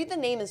 Wait, read the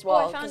name as Oh,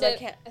 well. I found 'cause it.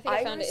 can't... I think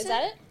I found it. Is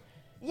that it?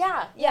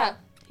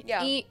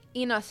 Yeah. E-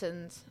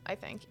 Innocence, I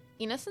think.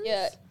 Innocence?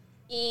 Yeah.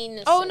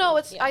 Innocent. Oh, no,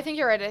 it's... Yeah. I think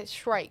you're right. It's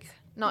Shrike.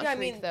 Not Yeah, I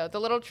shriek mean- though. The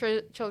little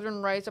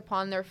children rise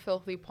upon their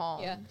filthy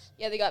palms.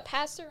 Yeah, they got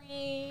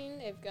Passerine.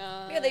 They've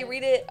got. Yeah, they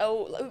read it.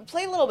 Oh,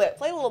 play a little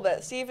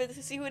bit. See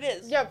who it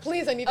is. Yeah,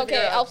 please, I need to Okay,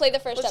 figure it out. I'll play the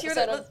 1st Let's hear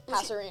episode the- of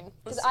let's- Passerine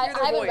because let's I hear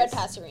their haven't read voice.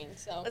 Passerine,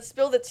 so. Let's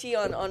spill the tea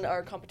on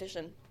our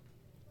competition.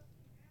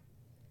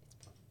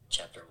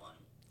 Chapter 1.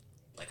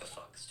 Like a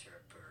fox to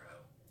a burrow,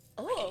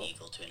 Oh. like an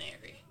eagle to an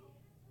eyrie,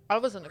 I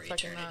wasn't for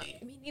expecting that. eternity,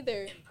 Me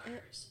neither.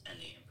 empires, and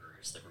the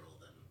emperors that rule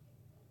them.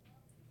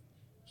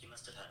 He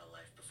must have had a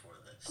life before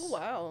this. Oh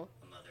wow.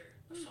 A mother,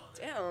 a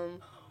father, Damn.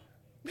 a home.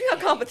 We got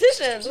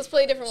competition. Let's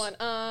play a different one.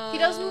 He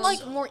does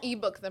like more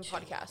ebook than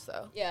podcast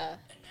though. Yeah.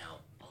 And now,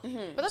 all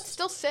Mm-hmm. But that's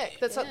still sick.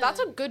 That's Yeah. that's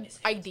a good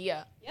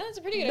idea. Yeah, that's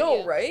a pretty good No,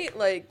 idea. right?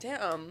 Like,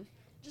 damn.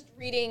 Just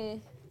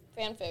reading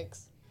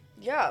fanfics.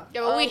 Yeah.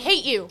 Yeah, but we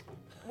hate you.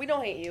 We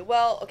don't hate you.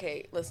 Well,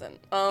 okay. Listen.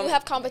 You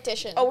have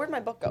competition. Oh, where'd my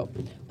book go?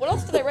 What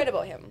else did I write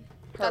about him?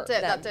 Her, That's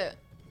it. them. That's it.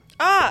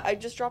 Ah, I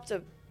just dropped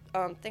a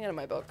thing out of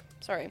my book.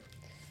 Sorry.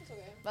 That's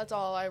okay. That's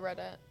all I read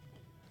it.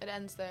 It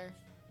ends there.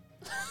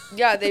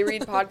 Yeah, they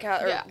read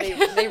podcast. Or Yeah.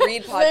 they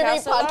read podcasts. They read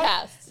out loud.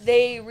 podcasts.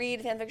 They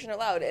read fanfiction out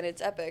loud, and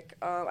it's epic.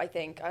 I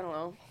think. I don't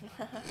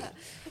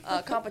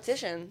know.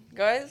 Competition,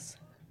 guys.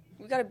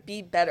 We gotta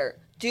be better.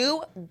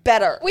 Do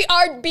better. We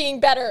are being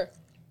better.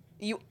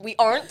 We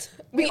aren't.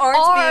 We We aren't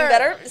are. being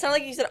better. It sounded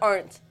like you said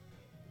aren't.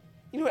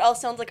 You know what else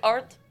sounds like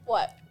aren't?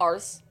 What?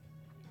 Arse.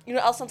 You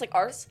know what else sounds like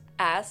arse?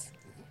 Ass.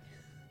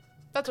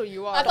 That's what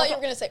you are. I thought you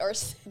were gonna say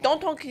arsenic.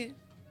 Don't talk you.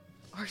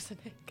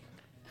 arsenic.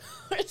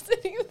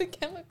 Arsenic is a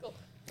chemical.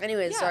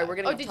 Anyways, sorry, we're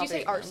getting Oh, off did you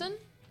say topic. arson?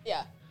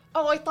 Yeah.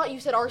 Oh, I thought you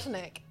said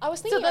arsenic. I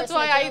was thinking So that's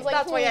arsenic, why and was like,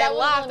 that's why that I wouldn't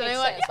laughed really and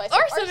I make went,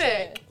 sense, yeah, so I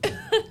said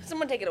arsenic.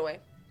 Someone take it away.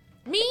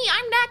 Me,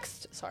 I'm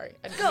next. Sorry,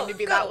 I didn't mean to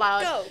be that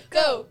loud. Go.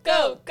 Go,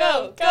 go,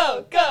 go,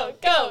 go, go,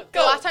 go, The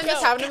last time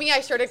this happened to me, I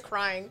started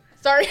crying.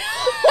 Sorry.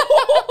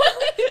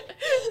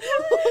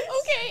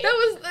 Okay. That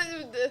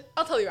was.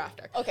 I'll tell you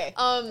after. Okay.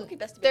 Okay,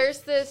 best of There's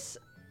this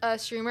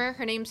streamer.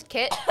 Her name's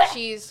Kit.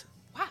 She's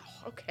wow.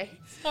 Okay.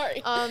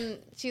 Sorry.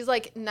 She's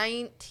like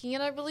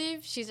 19, I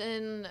believe. She's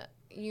in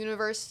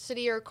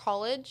university or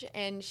college,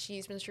 and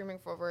she's been streaming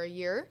for over a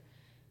year.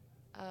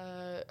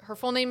 Her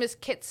full name is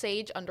Kit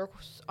Sage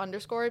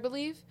underscore, I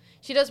believe.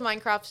 She does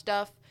Minecraft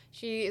stuff.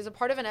 She is a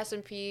part of an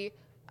SMP.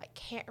 I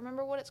can't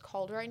remember what it's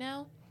called right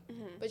now,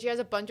 but she has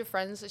a bunch of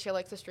friends that she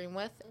likes to stream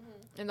with,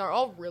 and they're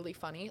all really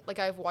funny. Like,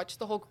 I've watched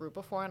the whole group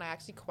before, and I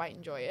actually quite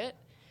enjoy it.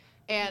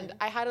 And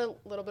I had a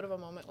little bit of a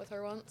moment with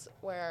her once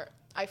where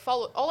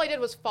all I did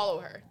was follow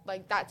her.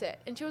 Like, that's it.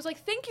 And she was like,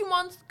 "Thank you,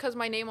 Monster," because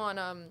my name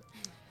on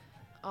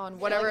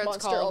whatever Like it's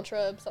Monster called,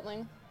 Ultra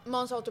something.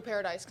 Monster Ultra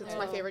Paradise, because it's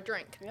my favorite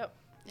drink. Yep.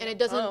 And it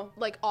doesn't Oh.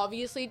 like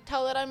obviously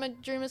tell that I'm a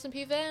Dream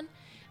SMP fan.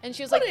 And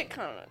she was But like, it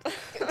kind of. but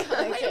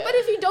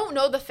if you don't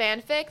know the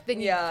fanfic, then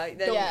you Yeah, then-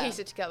 don't Yeah. piece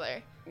it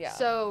together. Yeah.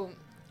 So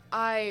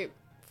I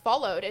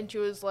followed, and she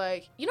was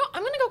like, I'm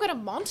gonna go get a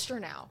monster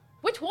now.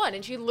 Which one?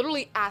 And she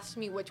literally asked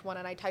me which one,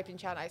 and I typed in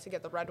chat, and I said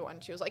get the red one.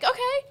 She was like,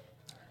 okay.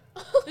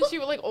 And she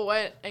went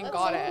and That's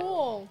got so it.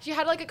 cool. She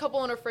had like a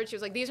couple in her fridge. She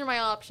was like, these are my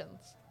options.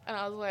 And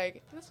I was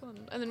like, this one.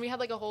 And then we had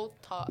like a whole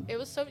talk.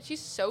 She's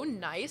so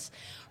nice.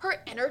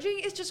 Her energy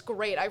is just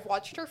great. I've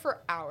watched her for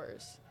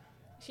hours.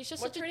 She's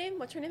just What's such her a name?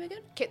 What's her name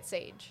again? Kit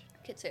Sage.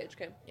 Kit Sage.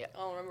 Okay. Yeah.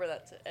 I'll remember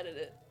that to edit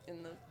it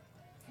in the.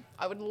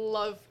 I would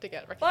love to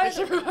get By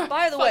recognition the- from her.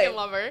 by the Fucking way-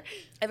 love her.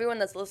 Everyone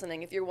that's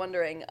listening, if you're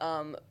wondering,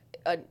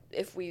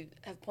 if we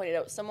have pointed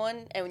out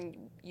someone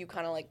and you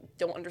kind of like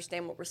don't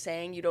understand what we're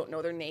saying, you don't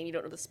know their name, you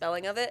don't know the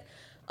spelling of it,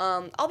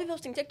 I'll be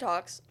posting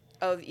TikToks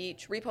of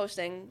each,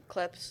 reposting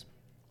clips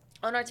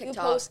on our You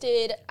TikTok.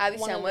 posted Abby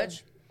one Sandwich.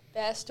 of the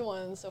best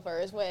ones so far.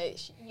 Is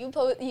what you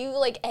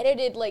like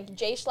edited like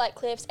J Schlatt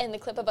clips and the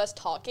clip of us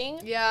talking.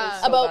 Yeah.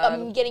 So about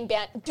bad. getting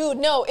banned. Dude,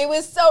 no, it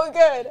was so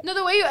good. No,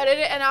 the way you edited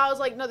it, and I was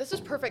like, no, this is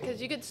perfect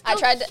because you could still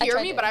I hear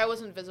tried me, to. but I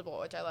wasn't visible,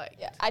 which I like.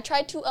 Yeah, I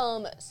tried to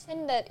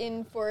send that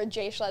in for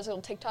J Schlatt's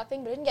little TikTok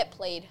thing, but it didn't get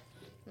played.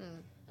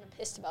 I'm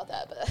pissed about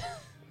that, but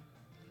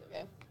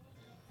okay.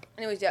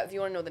 Anyways, yeah, if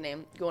you want to know the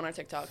name, go on our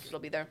TikTok. It'll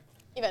be there.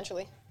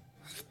 Eventually,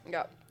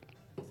 Yeah.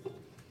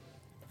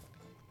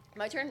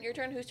 My turn? Your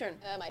turn? Whose turn?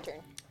 my turn.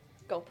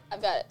 Go.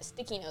 I've got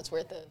sticky notes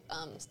worth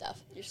of stuff.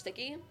 You're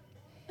sticky?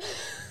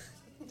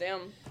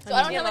 Damn. So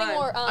I don't TMI. have any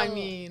more. I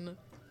mean,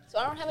 So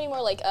I don't have any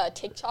more like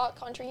TikTok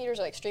content creators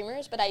or like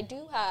streamers, but I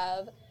do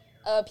have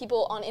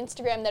people on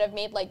Instagram that have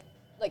made like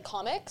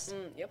comics.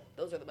 Yep,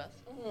 those are the best.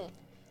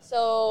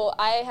 So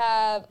I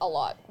have a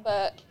lot,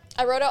 but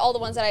I wrote out all the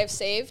ones that I have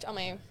saved on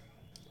my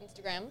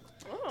Instagram.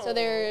 Oh. So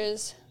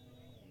there's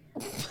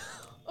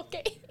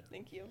okay.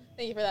 Thank you.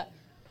 Thank you for that.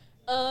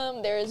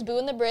 There's Boo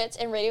and the Brits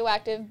and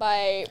Radioactive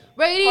by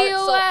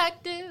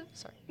radioactive.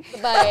 Sorry.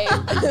 by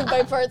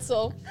by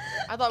Partsoul.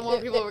 I thought more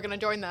people were gonna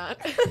join that.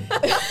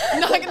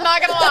 not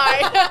gonna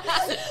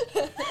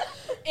lie.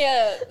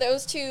 Yeah,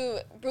 those two.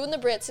 Boo and the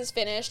Brits is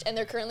finished, and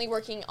they're currently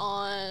working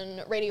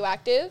on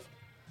Radioactive.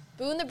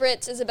 Boo and the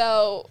Brits is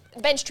about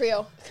Bench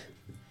Trio,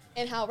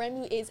 and how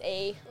Renmu is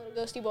a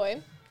little ghosty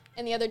boy,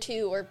 and the other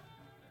two are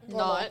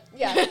normal. Not.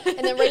 Yeah, and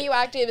then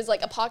Radioactive is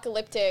like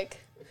apocalyptic.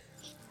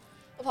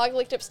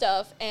 apocalyptic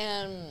stuff,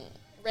 and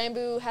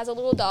Rambo has a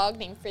little dog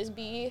named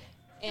Frisbee,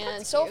 and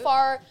That's so cute.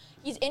 far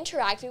he's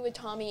interacted with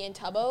Tommy and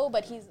Tubbo,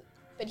 but he's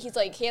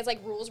like he has like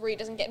rules where he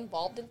doesn't get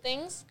involved in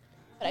things.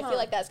 But I feel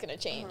like that's gonna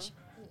change.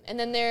 And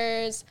then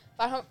there's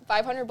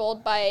 500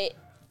 Bold by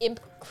Imp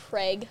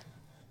Craig.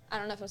 I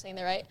don't know if I'm saying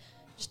that right.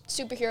 Just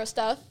superhero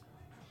stuff.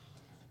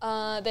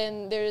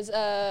 Then there's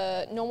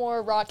No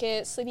More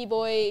Rocket, Sleepy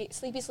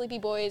Boys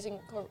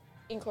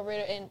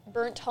Incorporated, and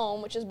Burnt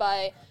Home, which is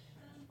by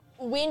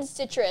Wind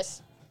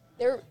Citrus.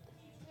 They're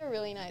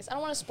really nice. I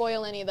don't want to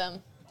spoil any of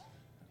them.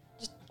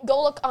 Just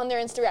go look on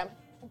their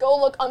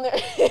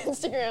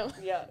Instagram.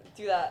 Yeah,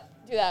 do that.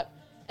 Do that.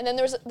 And then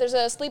there's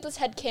a Sleepless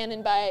Head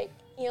Canon by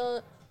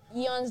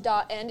Eon's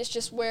Dot End. It's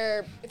just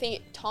where I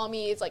think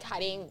Tommy is like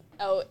hiding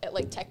out at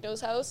like Techno's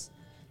house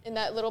in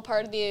that little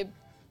part of the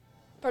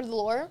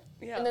lore.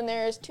 Yeah. And then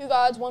there's Two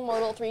Gods, One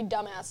Mortal, Three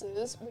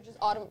Dumbasses, which is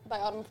by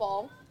Autumn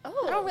Fall.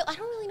 Oh. I don't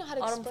really know how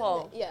to Autumn explain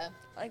Fall. it. Yeah.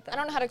 I like that. I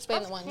don't know how to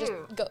explain the one. Just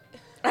go.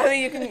 I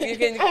think you can.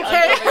 Okay,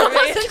 I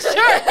wasn't sure.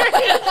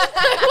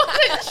 I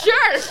wasn't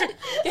sure.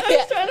 Yeah.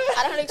 I don't know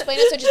how to explain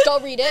it, so just go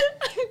read it.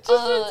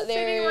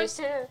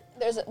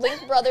 There's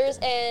Link Brothers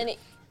and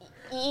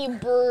E.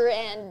 Burr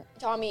and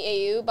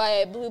Tommy AU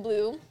by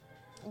Blue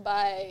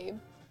by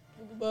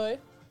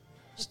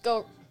just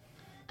go.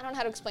 I don't know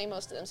how to explain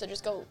most of them, so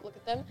just go look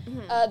at them.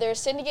 There's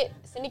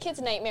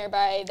Syndicate's Nightmare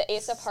by the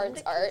Ace of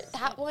Hearts art.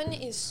 That one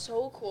is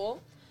so cool.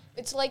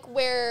 It's like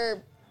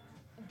where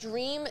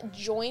Dream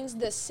joins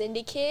the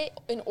Syndicate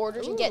in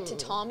order to get to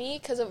Tommy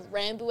because of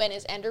Rambo and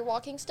his Ender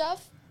walking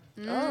stuff.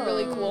 It's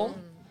really cool.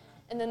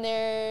 And then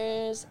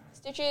there's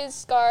Stitches,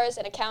 Scars,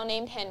 and a Cow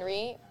Named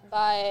Henry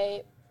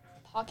by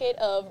Pocket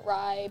of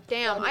Rye.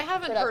 Damn, I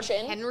haven't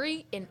Production. heard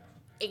Henry in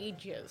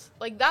ages.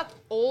 Like, that's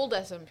old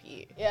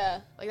SMP.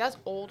 Yeah. Like, that's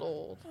old.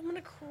 I'm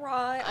gonna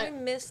cry. I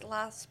missed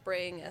last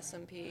spring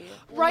SMP.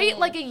 Right?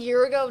 Like a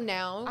year ago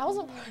now. I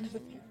wasn't part of the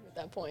family at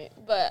that point,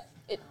 but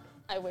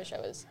I wish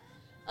I was.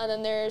 And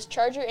then there's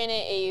Charger in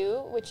it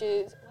AU, which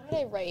is, what did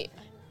I write?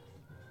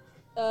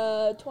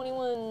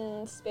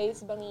 21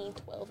 Space Bunny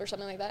 12 or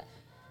something like that.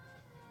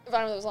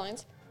 Around those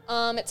lines.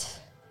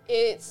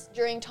 It's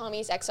during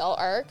Tommy's XL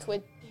arc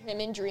with him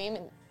and Dream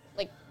and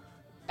like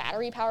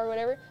battery power or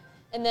whatever.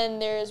 And then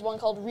there's one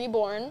called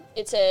Reborn.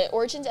 It's a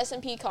Origins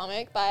SMP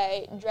comic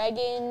by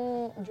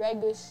Dragosy.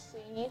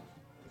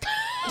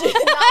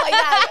 Not like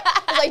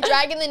that. It's like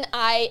Dragon and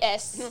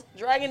IS.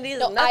 Dragging these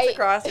No, nuts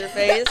across your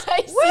face.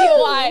 I see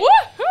why.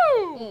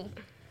 Woohoo!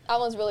 That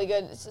one's really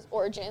good. It's just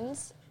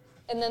Origins.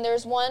 And then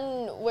there's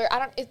one where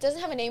it doesn't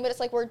have a name, but it's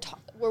like where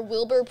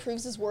Wilbur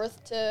proves his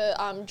worth to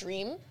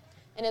Dream,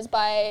 and it's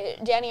by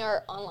Danny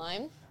Art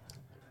Online.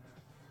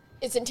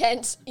 It's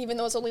intense, even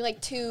though it's only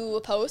like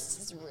 2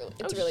 posts.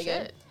 It's really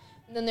good. Shit.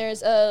 And then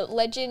there's a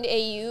Legend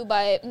AU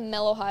by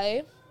Mellow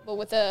High, but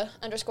with a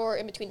underscore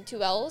in between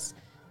 2 L's.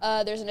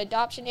 There's an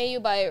Adoption AU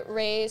by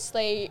Ray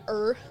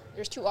Slayer.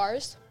 There's 2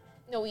 R's,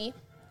 no E.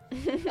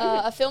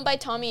 A film by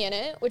Tommy in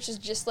it, which is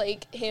just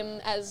like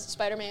him as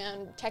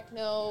Spider-Man,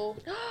 Techno,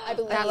 I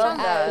believe, I love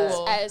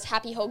that. as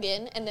Happy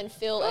Hogan, and then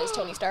Phil as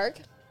Tony Stark.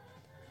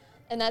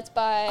 And that's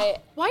by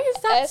Why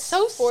is that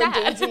so S4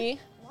 sad? Daisy.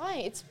 Why?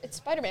 It's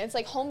Spider-Man. It's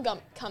like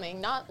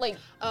Homecoming, not like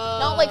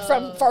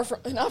from Far From.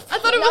 Not, I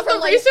thought it not was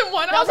from, the recent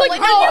one. I was like,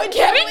 no, are you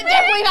kidding me?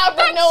 definitely not from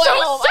That's No Way so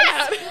Home.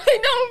 sad. I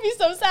know, it would be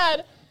so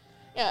sad.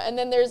 Yeah, and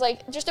then there's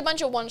like just a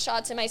bunch of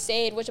one-shots in my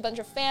save, which a bunch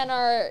of fan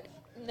art,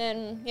 and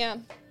then yeah,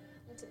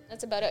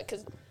 that's about it.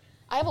 Because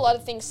I have a lot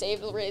of things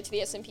saved related to the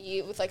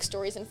SMP with like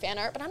stories and fan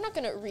art, but I'm not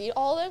gonna read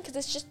all of them because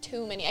it's just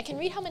too many. I can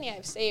read how many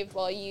I've saved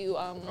while you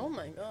Oh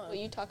my god. while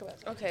you talk about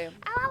it. Okay.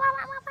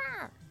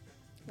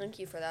 Thank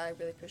you for that. I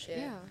really appreciate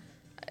it.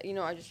 You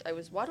know, why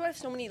do I have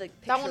so many like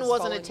pictures That one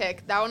wasn't a following-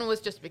 tick. That one was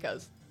just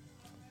because.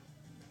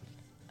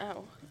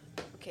 Oh.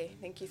 Okay,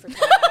 thank you for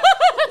telling me.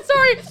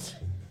 Sorry.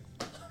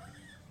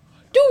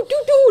 Dude.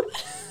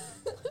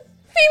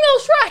 Female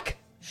Shrek.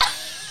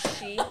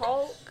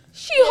 She-Hulk?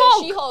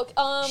 She-Hulk. She-Hulk.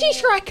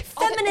 She-Shrek.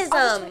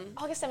 Feminism.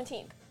 August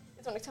 17th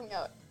is when it's coming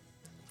out.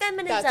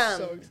 Feminism. That's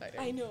so exciting.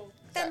 I know.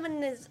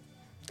 Feminism.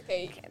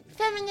 Okay.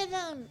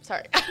 Feminism.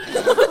 Sorry.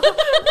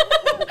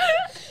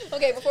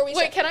 Okay, before we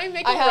Wait, start, can I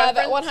make a I have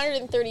reference?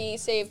 130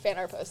 saved fan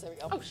art posts. There we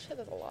go. Oh shit,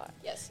 that's a lot.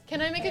 Yes.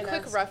 Can I make a Very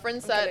quick nice.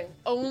 reference I'm that kidding.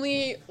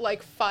 only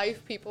like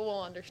 5 people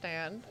will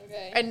understand?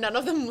 Okay. And none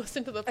of them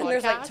listen to the podcast. And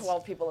there's like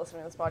 12 people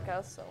listening to this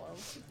podcast, so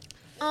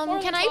More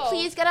Can than I 12.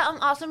 please get an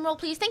awesome roll,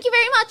 please? Thank you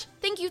very much.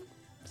 Thank you.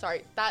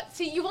 Sorry,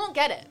 you won't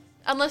get it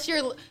unless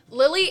you're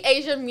Lily,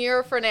 Asia,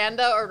 Mira,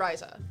 Fernanda, or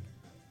Riza.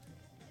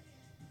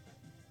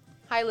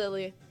 Hi,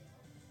 Lily.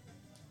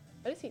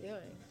 What is he doing?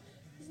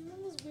 He's in one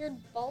of those weird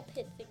ball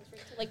pit things where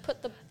you have to like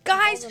put the balls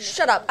guys, in the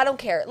shut up. I don't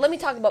care. Let me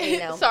talk about me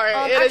now. Sorry,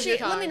 it is actually,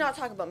 your let me time. not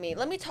talk about me.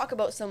 Let me talk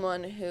about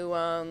someone who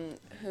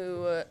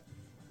who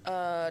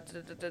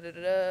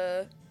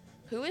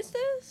is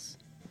this?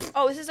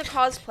 Oh, this is a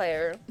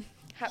cosplayer.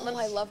 Oh,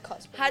 I love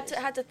cosplay.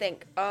 Had to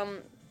think.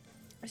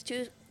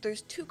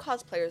 There's two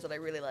cosplayers that I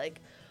really like.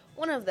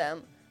 One of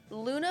them,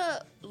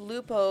 Luna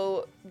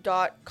Lupo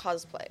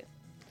cosplay.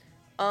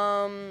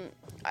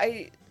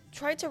 I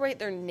tried to write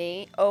their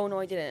name. Oh no,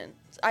 I didn't.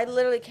 I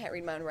literally can't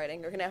read my own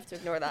writing. You're gonna have to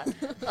ignore that.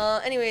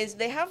 Anyways,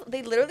 they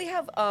literally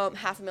have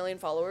 500,000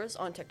 followers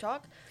on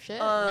TikTok. Shit.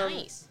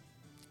 Nice.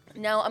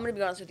 Now I'm gonna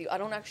be honest with you. I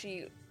don't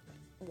actually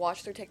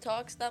watch their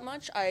TikToks that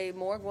much. I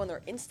more go on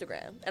their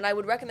Instagram, and I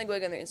would recommend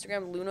going on their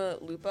Instagram, Luna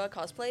Lupa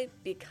Cosplay,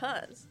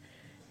 because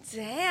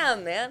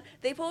damn man,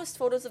 they post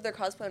photos of their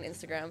cosplay on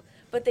Instagram,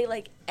 but they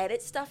like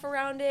edit stuff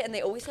around it, and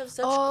they always have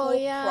such cool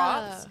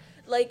props.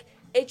 Like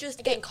it just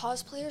Again, it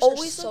cosplayers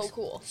always are so looks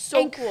cool.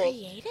 so And cool.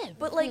 creative.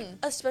 But like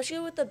especially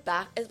with the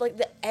back, like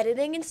the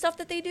editing and stuff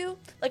that they do,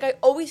 like I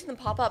always see them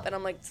pop up, and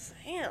I'm like,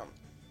 damn.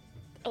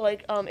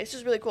 Like it's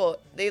just really cool.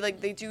 They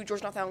do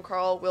George Not Found,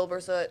 Carl, Will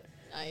Versa,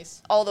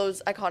 Nice. all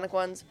those iconic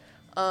ones.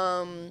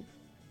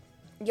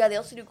 Yeah, they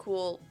also do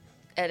cool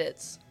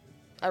edits.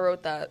 I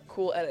wrote that,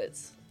 cool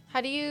edits.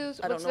 How do you?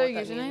 I don't What's know their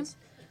what that username? means.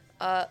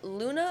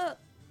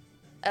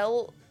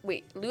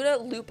 Luna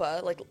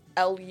Lupa, like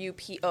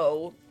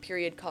LUPO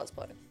period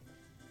cosplay.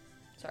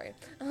 Sorry.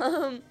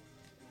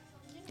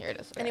 Here it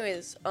is. Okay.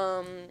 Anyways,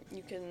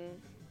 you can.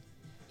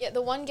 Yeah,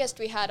 the one guest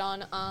we had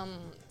on,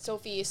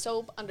 Sophie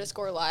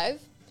Soap_live.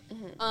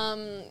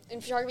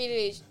 In photography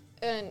today,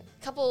 a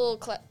couple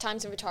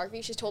times in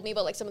photography, she's told me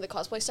about like some of the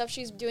cosplay stuff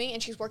she's doing,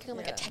 and she's working on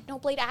like a Yeah.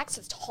 Technoblade axe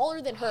that's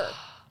taller than her.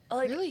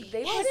 Like, Really?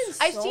 They Yes. put in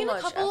I've so seen a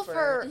much couple of effort.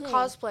 her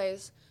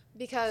cosplays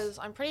because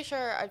I'm pretty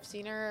sure I've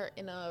seen her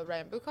in a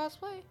Rambo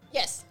cosplay.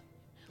 Yes.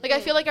 Like I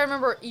feel like I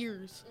remember her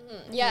ears.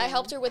 Yeah, I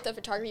helped her with a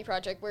photography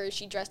project where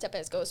she dressed up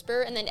as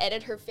Ghostbur and then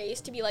edited her face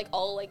to be like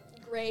all like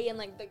gray and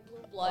like the blue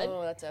blood.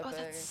 Oh, that's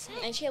epic. sick.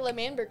 And she had a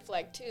Manberg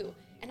flag too.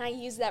 And I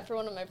used that for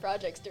one of my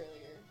projects earlier.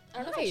 I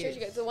don't know if I showed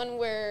you guys the one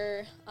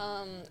where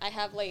I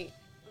have like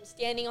I'm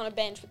standing on a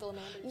bench with the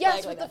Manberg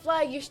Yes, flag. with like the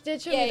flag. You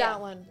did show me that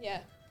one. Yeah.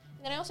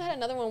 And then I also had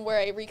another one where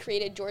I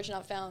recreated George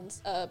Not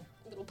Found's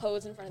little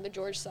pose in front of the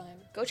George sign.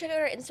 Go check out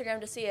our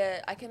Instagram to see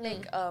it. I can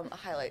make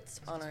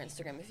highlights on our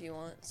Instagram if you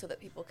want, so that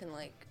people can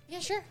like Yeah,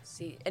 sure.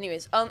 see.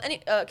 Anyways,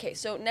 okay.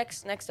 So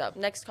next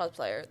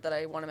cosplayer that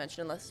I want to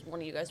mention, unless one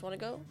of you guys want to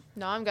go.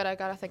 No, I'm good. I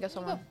gotta think of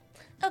someone.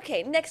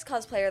 Okay, next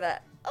cosplayer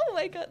that. Oh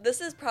my god,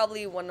 this is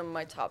probably one of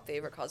my top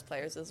favorite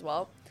cosplayers as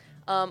well.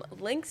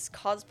 Lynx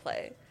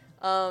cosplay.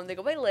 They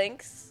go by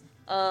Lynx.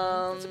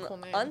 That's a cool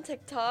name. On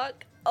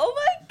TikTok. Oh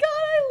my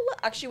god,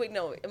 actually wait,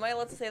 no. Am I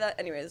allowed to say that?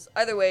 Anyways,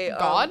 either way.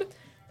 God?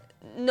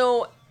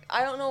 No,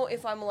 I don't know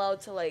if I'm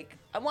allowed to like.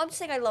 I'm just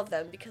saying I love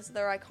them because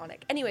they're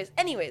iconic. Anyways,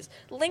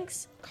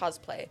 Lynx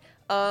cosplay.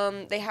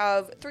 They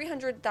have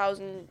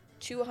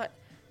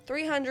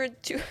 300,200.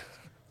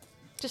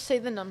 Just say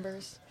the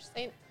numbers. Just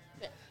saying.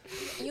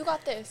 You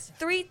got this.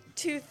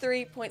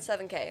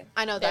 323.7K.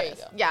 I know There that you is.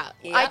 go. Yeah.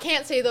 Yeah. I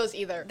can't say those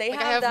either. They I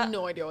have have that-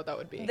 no idea what that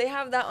would be. They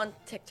have that on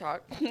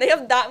TikTok. They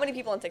have that many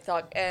people on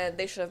TikTok, and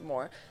they should have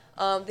more.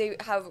 They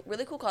have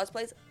really cool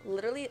cosplays.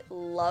 Literally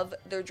love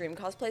their dream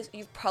cosplays.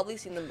 You've probably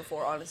seen them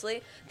before,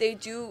 honestly. They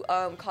do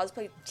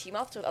cosplay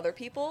team-ups with other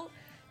people,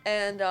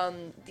 and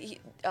they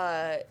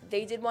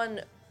did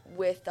one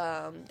with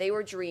they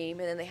were Dream,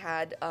 and then they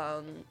had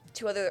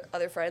two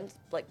other friends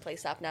like play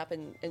Sapnap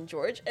and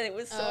George, and it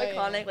was so Oh, yeah.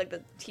 iconic, like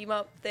the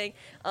team-up thing.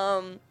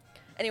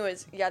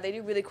 Anyways, yeah, they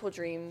do really cool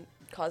Dream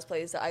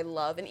cosplays that I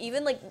love, and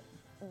even like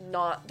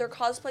not their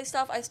cosplay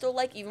stuff I still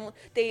like. Even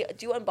they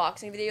do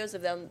unboxing videos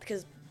of them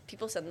because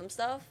people send them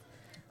stuff.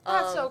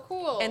 That's so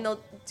cool. And they'll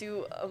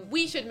do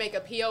We should make a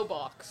PO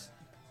box.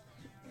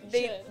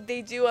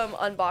 they do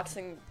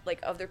unboxing like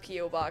of their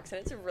PO box,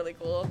 and it's really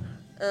cool.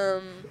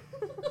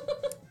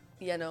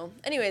 Yeah, no.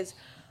 Anyways,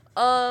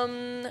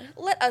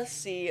 let us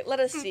see. What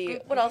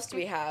else do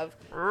we have?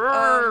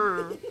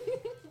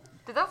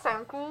 Did that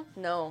sound cool?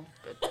 No.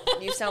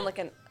 You sound like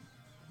an.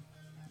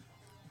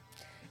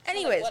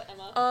 Anyways, what,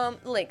 Emma?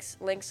 Lynx,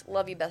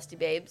 love you, bestie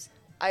babes.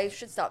 I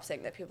should stop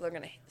saying that. People are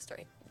gonna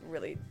start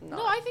really not.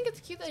 No, I think it's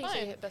cute that you fine.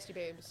 say bestie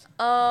babes.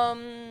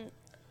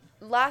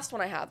 Last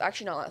one I have.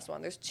 Actually, not last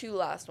one. There's two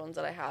last ones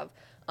that I have.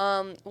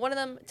 One of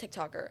them,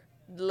 TikToker.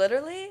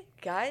 Literally,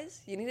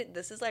 guys, you need it.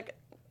 This is like,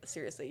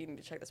 seriously, you need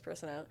to check this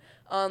person out.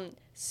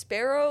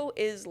 Sparrow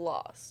is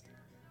lost.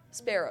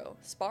 Sparrow.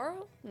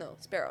 No,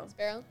 Sparrow.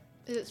 Sparrow?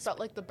 Is it spelled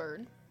like the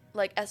bird?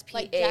 Like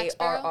Like Jack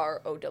Sparrow?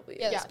 SPARROW.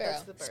 Yeah, Sparrow.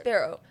 that's the bird.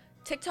 Sparrow.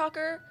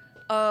 TikToker.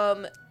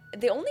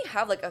 They only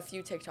have like a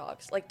few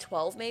TikToks, like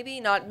 12 maybe,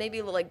 not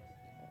maybe like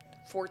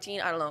 14.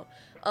 I don't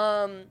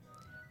know.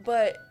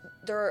 But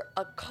they're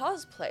a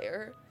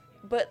cosplayer,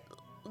 but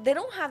they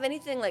don't have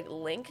anything like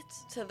linked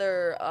to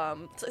their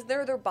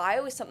their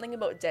bio is something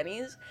about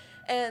Denny's,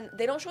 and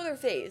they don't show their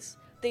face.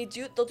 They'll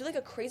do like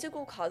a crazy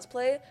cool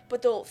cosplay,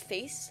 but they'll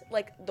face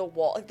like the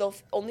wall, like they'll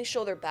only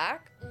show their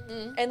back,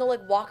 and they'll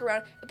like walk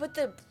around. But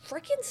the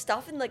freaking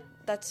stuff in like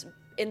that's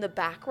in the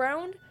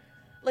background,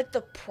 like the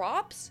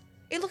props,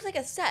 it looks like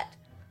a set.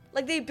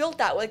 Like they built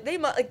that. Like they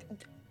like.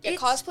 Yeah,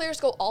 It's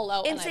cosplayers go all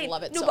out, insane. and I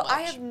love it no, so but much.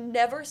 I have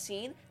never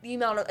seen the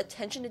amount of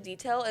attention to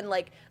detail and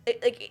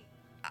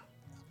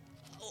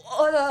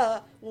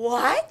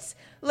what?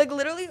 Like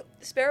literally,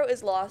 Sparrow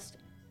is lost.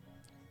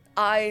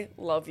 I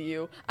love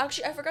you.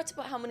 Actually, I forgot to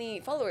put how many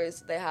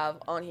followers they have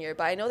on here,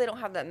 but I know they don't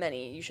have that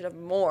many. You should have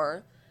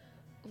more.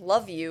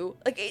 Love you.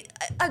 Like,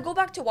 I go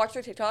back to watch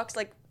their TikToks,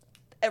 like,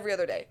 every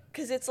other day.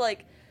 Because it's,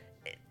 like,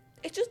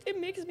 it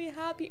makes me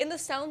happy. And the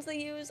sounds they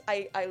use,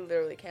 I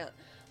literally can't.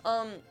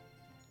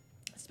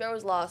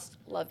 Sparrow's Lost.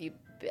 Love you,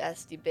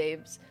 bestie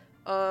babes.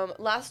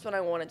 Last one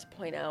I wanted to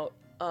point out.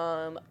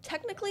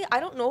 Technically, I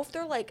don't know if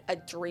they're, like, a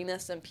Dream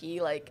SMP,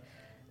 like,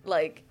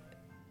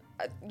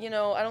 you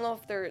know, I don't know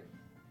if they're...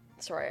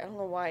 Sorry, I don't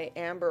know why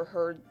Amber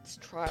Heard's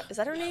trial... Is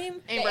that her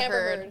name? Amber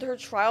Heard. Her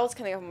trial's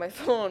coming up on my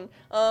phone.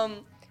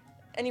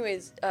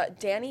 Anyways,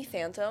 Danny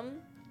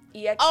Phantom,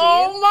 EXE.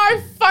 Oh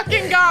my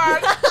fucking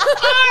god!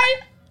 I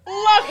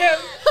love him!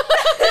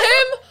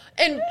 Him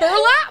and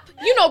Burlap.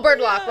 You know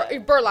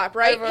Burlap,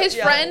 right? His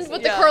friend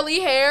with the curly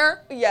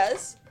hair.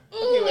 Yes.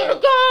 Oh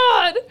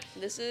my god!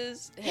 This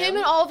is Him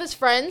and all of his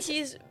friends.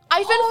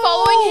 I've been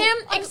following him.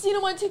 I've seen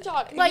him on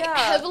TikTok. Like,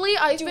 heavily.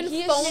 I've Dude, been he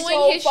is following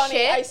so his funny,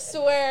 shit. I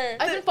swear.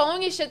 I've been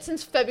following his shit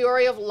since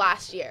February of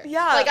last year.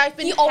 Yeah. Like, I've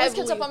been He always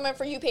heavily... gets up on my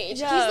For You page.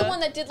 Yeah. He's the one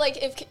that did, like,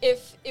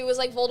 if it was,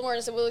 like, Voldemort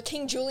and it was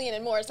King Julian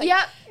and more. It's like,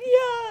 Yeah.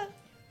 Yeah.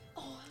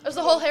 It was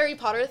the whole Harry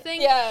Potter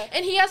thing. Yeah.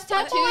 And he has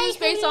tattoos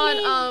based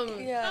on,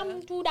 Yeah.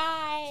 to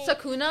die.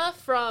 Sakuna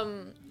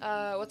from,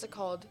 what's it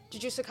called?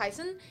 Jujutsu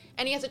Kaisen.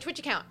 And he has a Twitch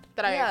account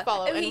that I Yeah.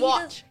 follow and he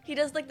watch. He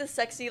does like the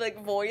sexy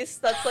like voice.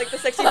 That's like the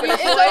sexy It's British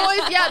voice.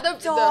 always, yeah, the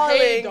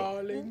hey,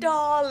 Darling.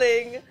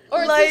 Darling.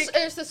 Or like,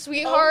 it's the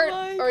sweetheart,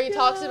 oh my or he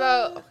talks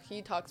about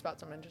God.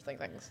 some interesting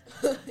things.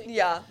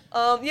 Yeah.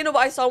 You know, but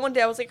I saw one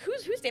day, I was like,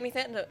 who's Danny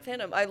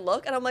Phantom? I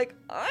look and I'm like,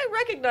 I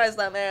recognize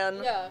that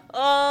man. Yeah.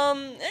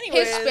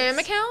 Anyways.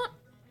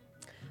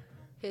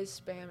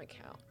 His spam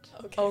account?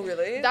 Okay. Oh,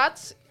 really?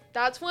 That's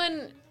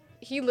when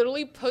he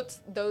literally puts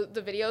the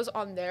videos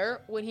on there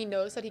when he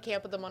knows that he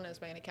can't put them on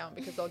his main account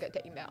because they'll get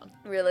taken down.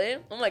 Really?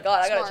 Oh my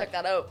god, I gotta Smart. check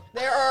that out.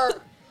 There are...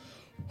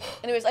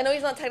 Anyways, I know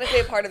he's not technically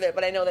a part of it,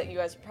 but I know that you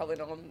guys probably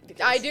know him.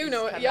 Because I do he's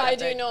know- kind of yeah, I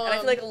epic. do know And I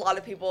feel him. like a lot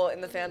of people in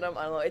the fandom,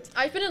 I don't know, it's...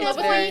 I've been in love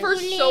with very- him for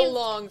so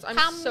long.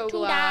 I'm so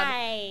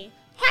glad.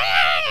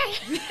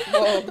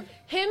 Whoa.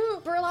 Him,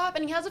 Burlap,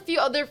 and he has a few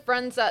other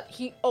friends that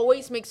he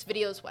always makes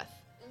videos with.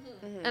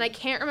 Mm-hmm. And I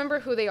can't remember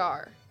who they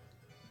are.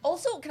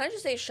 Also, can I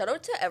just say shout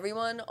out to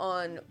everyone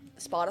on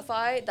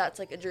Spotify that's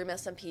like a Dream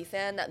SMP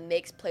fan that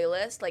makes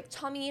playlists, like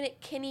Tommy and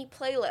Kinney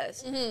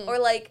playlist, or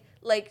like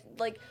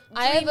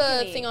I have Dream a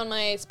Kinney. thing on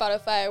my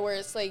Spotify where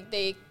it's like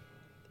they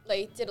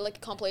like did like a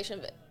compilation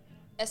of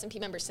SMP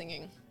members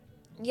singing.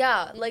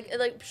 Yeah, like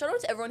shout out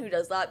to everyone who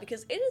does that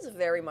because it is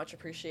very much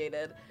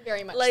appreciated.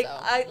 Very much Like so.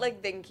 I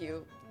like thank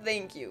you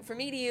from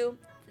me to you,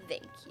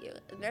 thank you,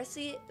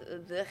 merci.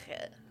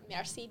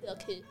 Merci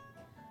beaucoup.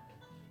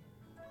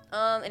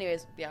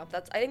 Anyways, yeah,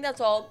 I think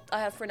that's all I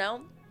have for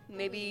now.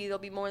 Maybe there'll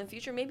be more in the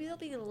future. Maybe there'll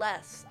be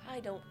less. I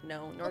don't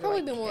know. Nor There'll do I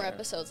probably be more care.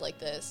 episodes like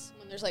this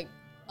when there's like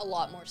a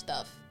lot more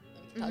stuff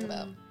that we can talk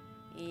about.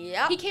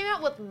 Yeah. He came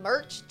out with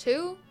merch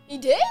too. He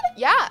did?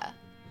 Yeah.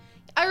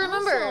 I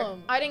remember.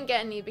 Awesome. I didn't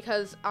get any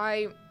because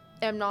I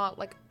am not,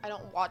 like, I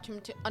don't watch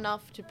him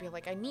enough to be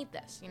like, I need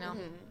this, you know?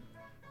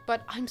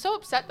 But I'm so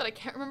upset that I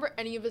can't remember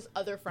any of his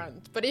other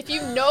friends. But if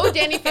you know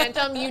Danny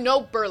Phantom, you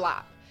know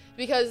Burlap.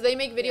 Because they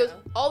make videos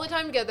all the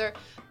time together.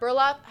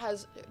 Burlap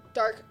has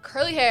dark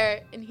curly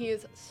hair and he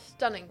is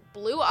stunning.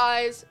 Blue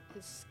eyes.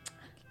 He's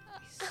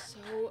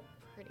so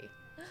pretty.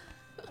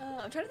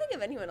 I'm trying to think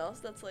of anyone else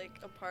that's like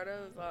a part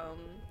of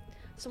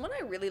someone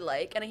I really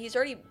like, and he's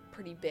already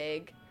pretty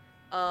big.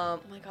 Oh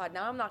my god,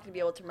 now I'm not gonna be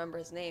able to remember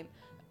his name.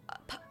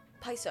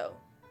 Piso.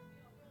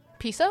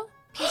 Piso?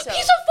 Piso.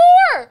 Piso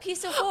 4!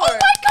 Piso 4. Oh my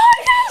god,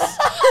 yes!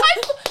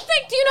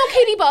 Do you know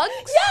Katie Bugs?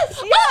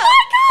 Yes, yeah. Oh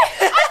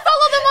my god! I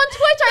follow them on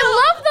Twitch.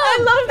 I love them. I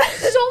love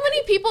that. So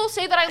many people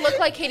say that I look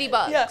like Katie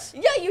Bugs.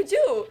 Yeah, you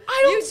do. I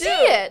don't You see do.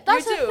 it.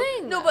 That's You the do.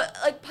 thing. No, but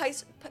like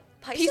Piso.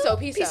 Piso.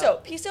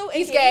 and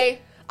He's Katie. gay.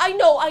 I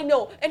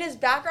know. And his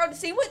background,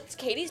 same with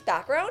Katie's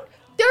background.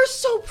 They're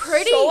so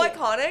pretty. So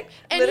iconic.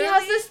 And Literally, he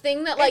has this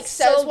thing that like it's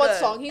says so what good.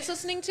 song he's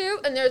listening to,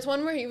 and there's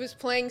one where he was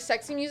playing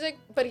sexy music,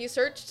 but he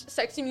searched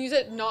sexy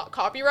music not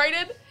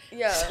copyrighted.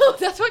 Yeah. So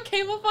that's what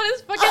came up on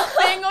his fucking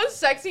thing was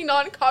sexy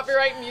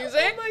non-copyright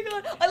music. Oh my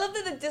god. I love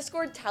the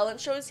Discord talent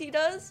shows he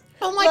does.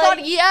 Oh my god,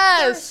 They're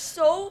yes.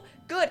 so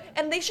good.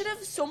 And they should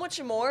have so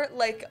much more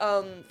like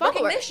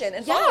recognition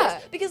and Yeah.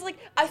 followers. Because like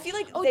I feel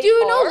like Oh, they do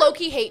you are, know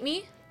Loki Hate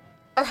Me?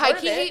 Or heard of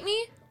Heike it. Hate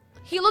Me?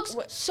 He looks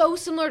What? so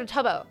similar to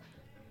Tubbo.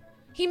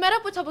 He met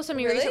up with Tubbo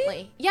Semi Really?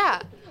 recently.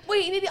 Yeah.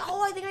 Wait, maybe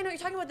I think I know what you're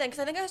talking about then, because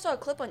I think I saw a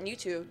clip on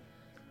YouTube.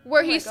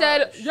 Where Oh he my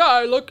said, gosh. yeah,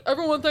 I look,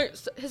 everyone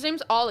thinks, his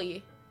name's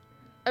Ollie.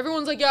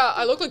 Everyone's like, yeah,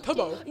 I look like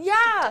Tubbo.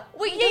 Yeah.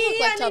 Wait, He does look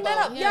like and they met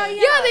Tubbo, up. yeah.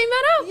 Yeah, they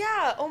met up.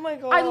 Yeah. Oh my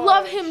god. I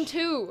love him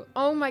too.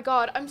 Oh my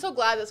god. I'm so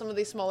glad that some of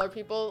these smaller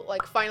people,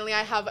 like, finally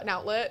I have an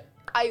outlet.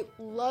 I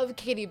love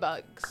Katie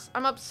Bugs.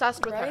 I'm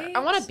obsessed with her. I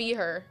Right? want to be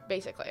her,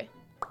 basically.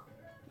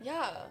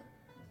 Yeah.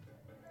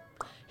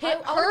 Her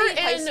I wanna be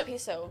and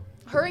Piso.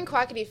 Her and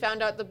Quackity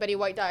found out that Betty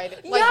White died.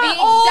 Like, Yeah, the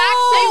oh,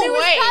 exact same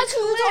way. That's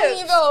who we're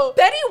talking about.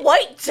 Betty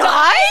White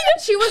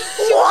died? She was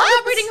What?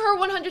 celebrating her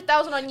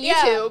 100,000 on Yeah.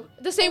 YouTube.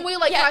 The same way,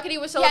 like, Quackity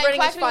was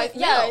celebrating his 5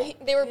 mil. Yeah,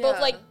 they were both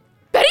Yeah. like,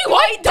 Betty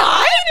White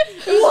died?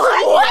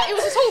 What? It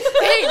was this whole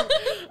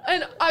thing.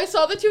 And I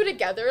saw the two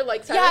together,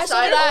 like, side Yeah, by so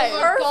side. did I. Oh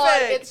my god,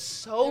 Perfect. it's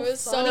so it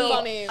was funny. so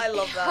funny. I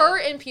love that. Her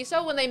and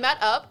Piso, when they met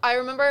up, I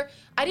remember,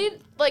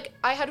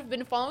 I had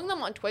been following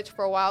them on Twitch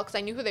for a while because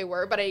I knew who they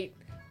were, but I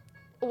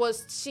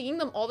was seeing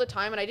them all the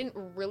time, and I didn't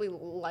really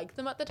like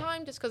them at the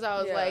time just because I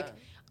was Yeah. like,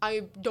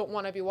 I don't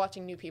want to be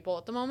watching new people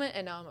at the moment,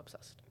 and now I'm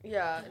obsessed.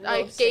 Yeah.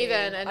 I gave same.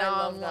 in, and I now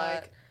love I'm that.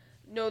 like,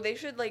 No, they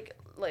should like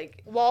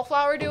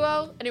Wallflower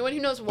Duo. Anyone who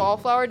knows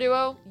Wallflower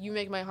Duo, you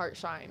make my heart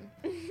shine.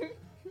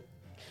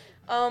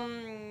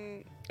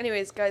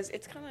 Anyways, guys,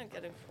 it's kind of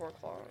getting 4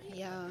 o'clock.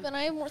 Yeah. but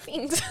I have more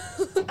things.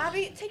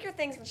 Abby, take your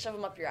things and shove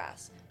them up your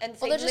ass, and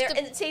Well, save they're them there,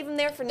 just and save them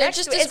there for they're next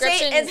just week. And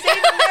description. save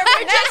them there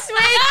for next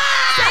week.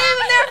 Save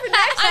them there for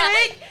next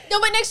week. No,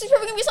 but next week's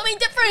probably gonna be something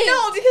different.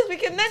 No, because we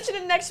can mention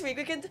it next week.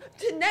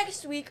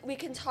 Next week we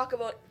can talk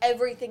about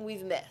everything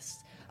we've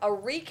missed. A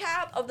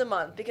recap of the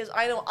month, because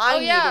I know I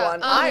need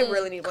one. I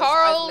really need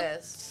Carl, one. I've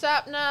missed.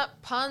 Sapnap,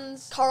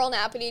 puns. Carl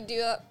Nappity do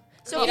that.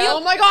 So You know? Oh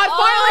my god,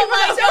 finally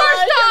for the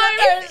first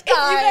time! If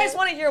you guys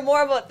want to hear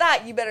more about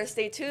that, you better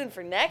stay tuned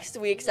for next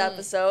week's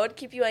episode.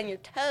 Keep you on your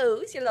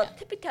toes, your little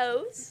tippy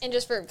toes. And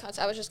just for context,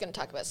 I was just gonna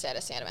talk about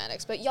status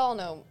animatics, but y'all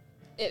know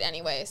it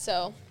anyway.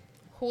 So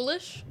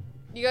Hoolish?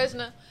 You guys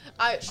know?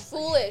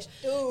 foolish.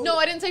 Dude. No,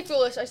 I didn't say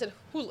foolish. I said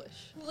hoolish.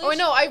 Foolish? Oh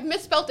no, I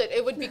misspelt it.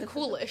 It would be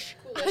coolish.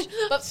 Foolish.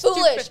 But Stupid.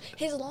 foolish.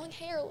 His long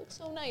hair looks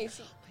so nice.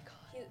 Oh my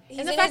god.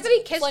 And the fact that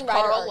he kissed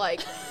Carl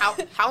like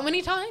how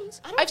many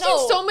times? I don't I've know.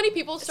 seen so many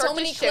people start So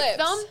many to ship clips.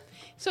 them.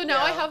 So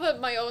now I Yeah. have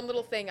my own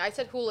little thing. I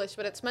said hoolish,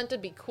 but it's meant to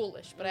be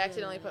coolish, but I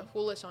accidentally put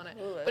hoolish on it.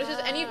 Hoolish. But it's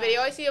just any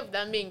video I see of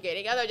them being gay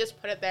together, I just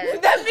put it there.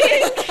 That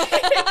being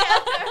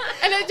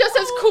And it just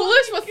says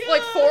coolish with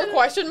like 4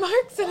 question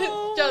marks, and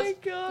Oh it's my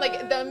just God.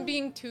 like them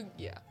being too.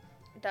 Yeah.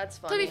 That's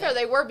funny. To be fair,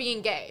 they were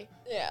being gay.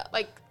 Yeah.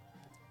 Like,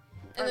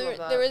 And I love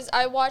that. there was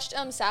I watched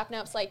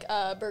Sapnap's like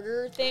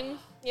burger thing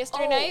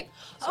yesterday night.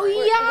 oh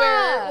Where-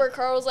 yeah. Where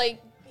Carl was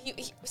like,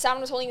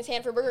 Sapnap was holding his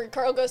hand for a burger, and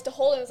Carl goes to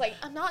hold it and was like,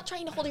 I'm not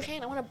trying to hold your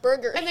hand, I want a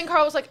burger. And then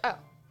Carl was like, oh.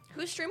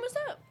 Whose stream was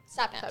that?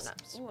 Sapnap's.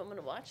 Sapnaps. Ooh, I'm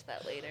gonna watch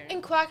that later.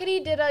 And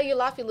Quackity did You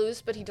Laugh You Lose,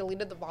 but he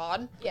deleted the VOD,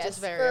 which Yes, is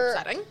very for-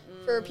 upsetting.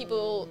 For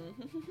people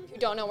who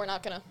don't know, we're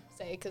not gonna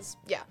say because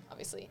Yeah.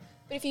 obviously.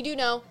 But if you do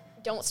know,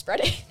 don't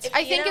spread it.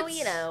 I think you know, it's.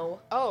 you know.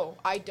 Oh,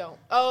 I don't.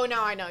 Oh,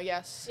 now I know.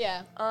 Yes.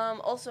 Yeah.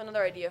 Also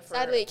another idea for.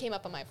 Sadly, it came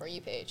up on my For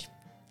You page.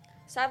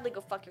 Sadly,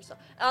 go fuck yourself.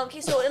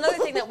 Okay, so another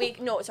thing that we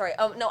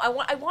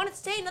I want to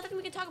say another thing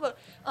we can talk about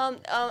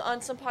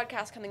on some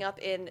podcast coming up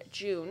in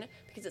June,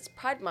 because it's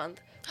Pride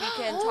Month. We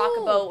can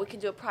we can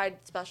do a Pride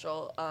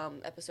special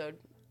episode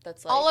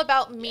that's like All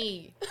about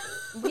me.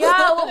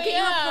 yeah, we'll get you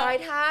Yeah. a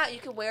Pride hat. You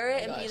can wear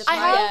it and be the gosh. I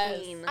Pride have.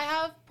 queen. I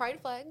have pride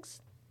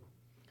flags.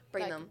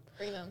 Bring like- them.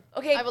 Bring them.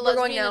 Okay, I have a we're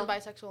going lesbian now. and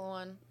bisexual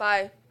one.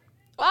 Bye.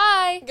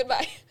 Bye.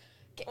 Goodbye.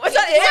 What's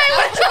that?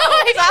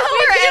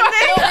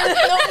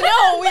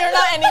 No, we are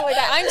not ending like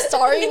that. I'm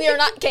sorry, we are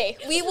not. Okay,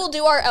 we will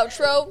do our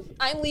outro.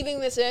 I'm leaving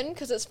this in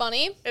because it's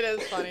funny. It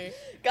is funny.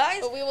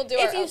 Guys, But we will do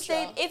if our you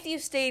outro. If you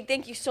stayed,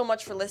 thank you so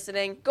much for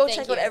listening. Go Thank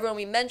check out you. everyone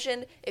we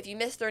mentioned. If you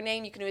missed their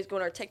name, you can always go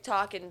on our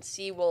TikTok and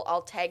see.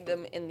 I'll tag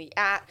them in the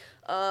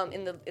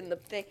in the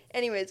thing.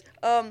 Anyways,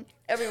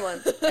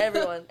 everyone,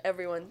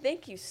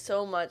 thank you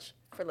so much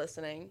for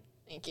listening.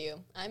 Thank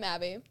you. I'm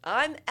Abby,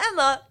 I'm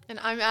Emma. And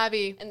I'm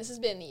Abby. and this has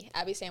been the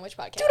Abby Sandwich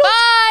Podcast.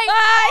 Bye.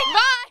 Bye.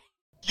 Bye.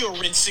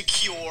 You're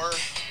insecure,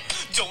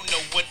 don't know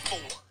what for.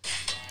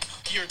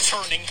 You're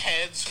turning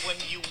heads when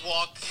you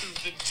walk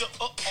through the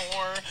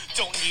door.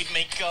 Don't need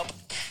makeup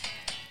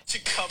to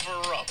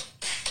cover up.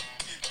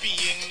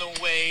 Being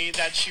the way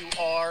that you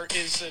are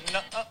is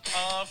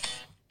enough.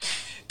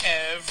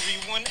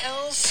 Everyone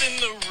else in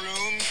the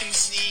room can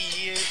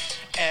see it.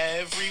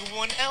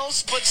 Everyone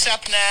else but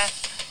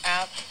Sapnap.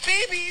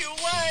 Baby, you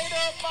light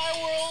up my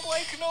world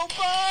like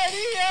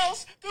nobody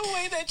else. The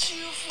way that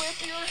you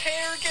flip your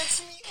hair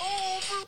gets me over.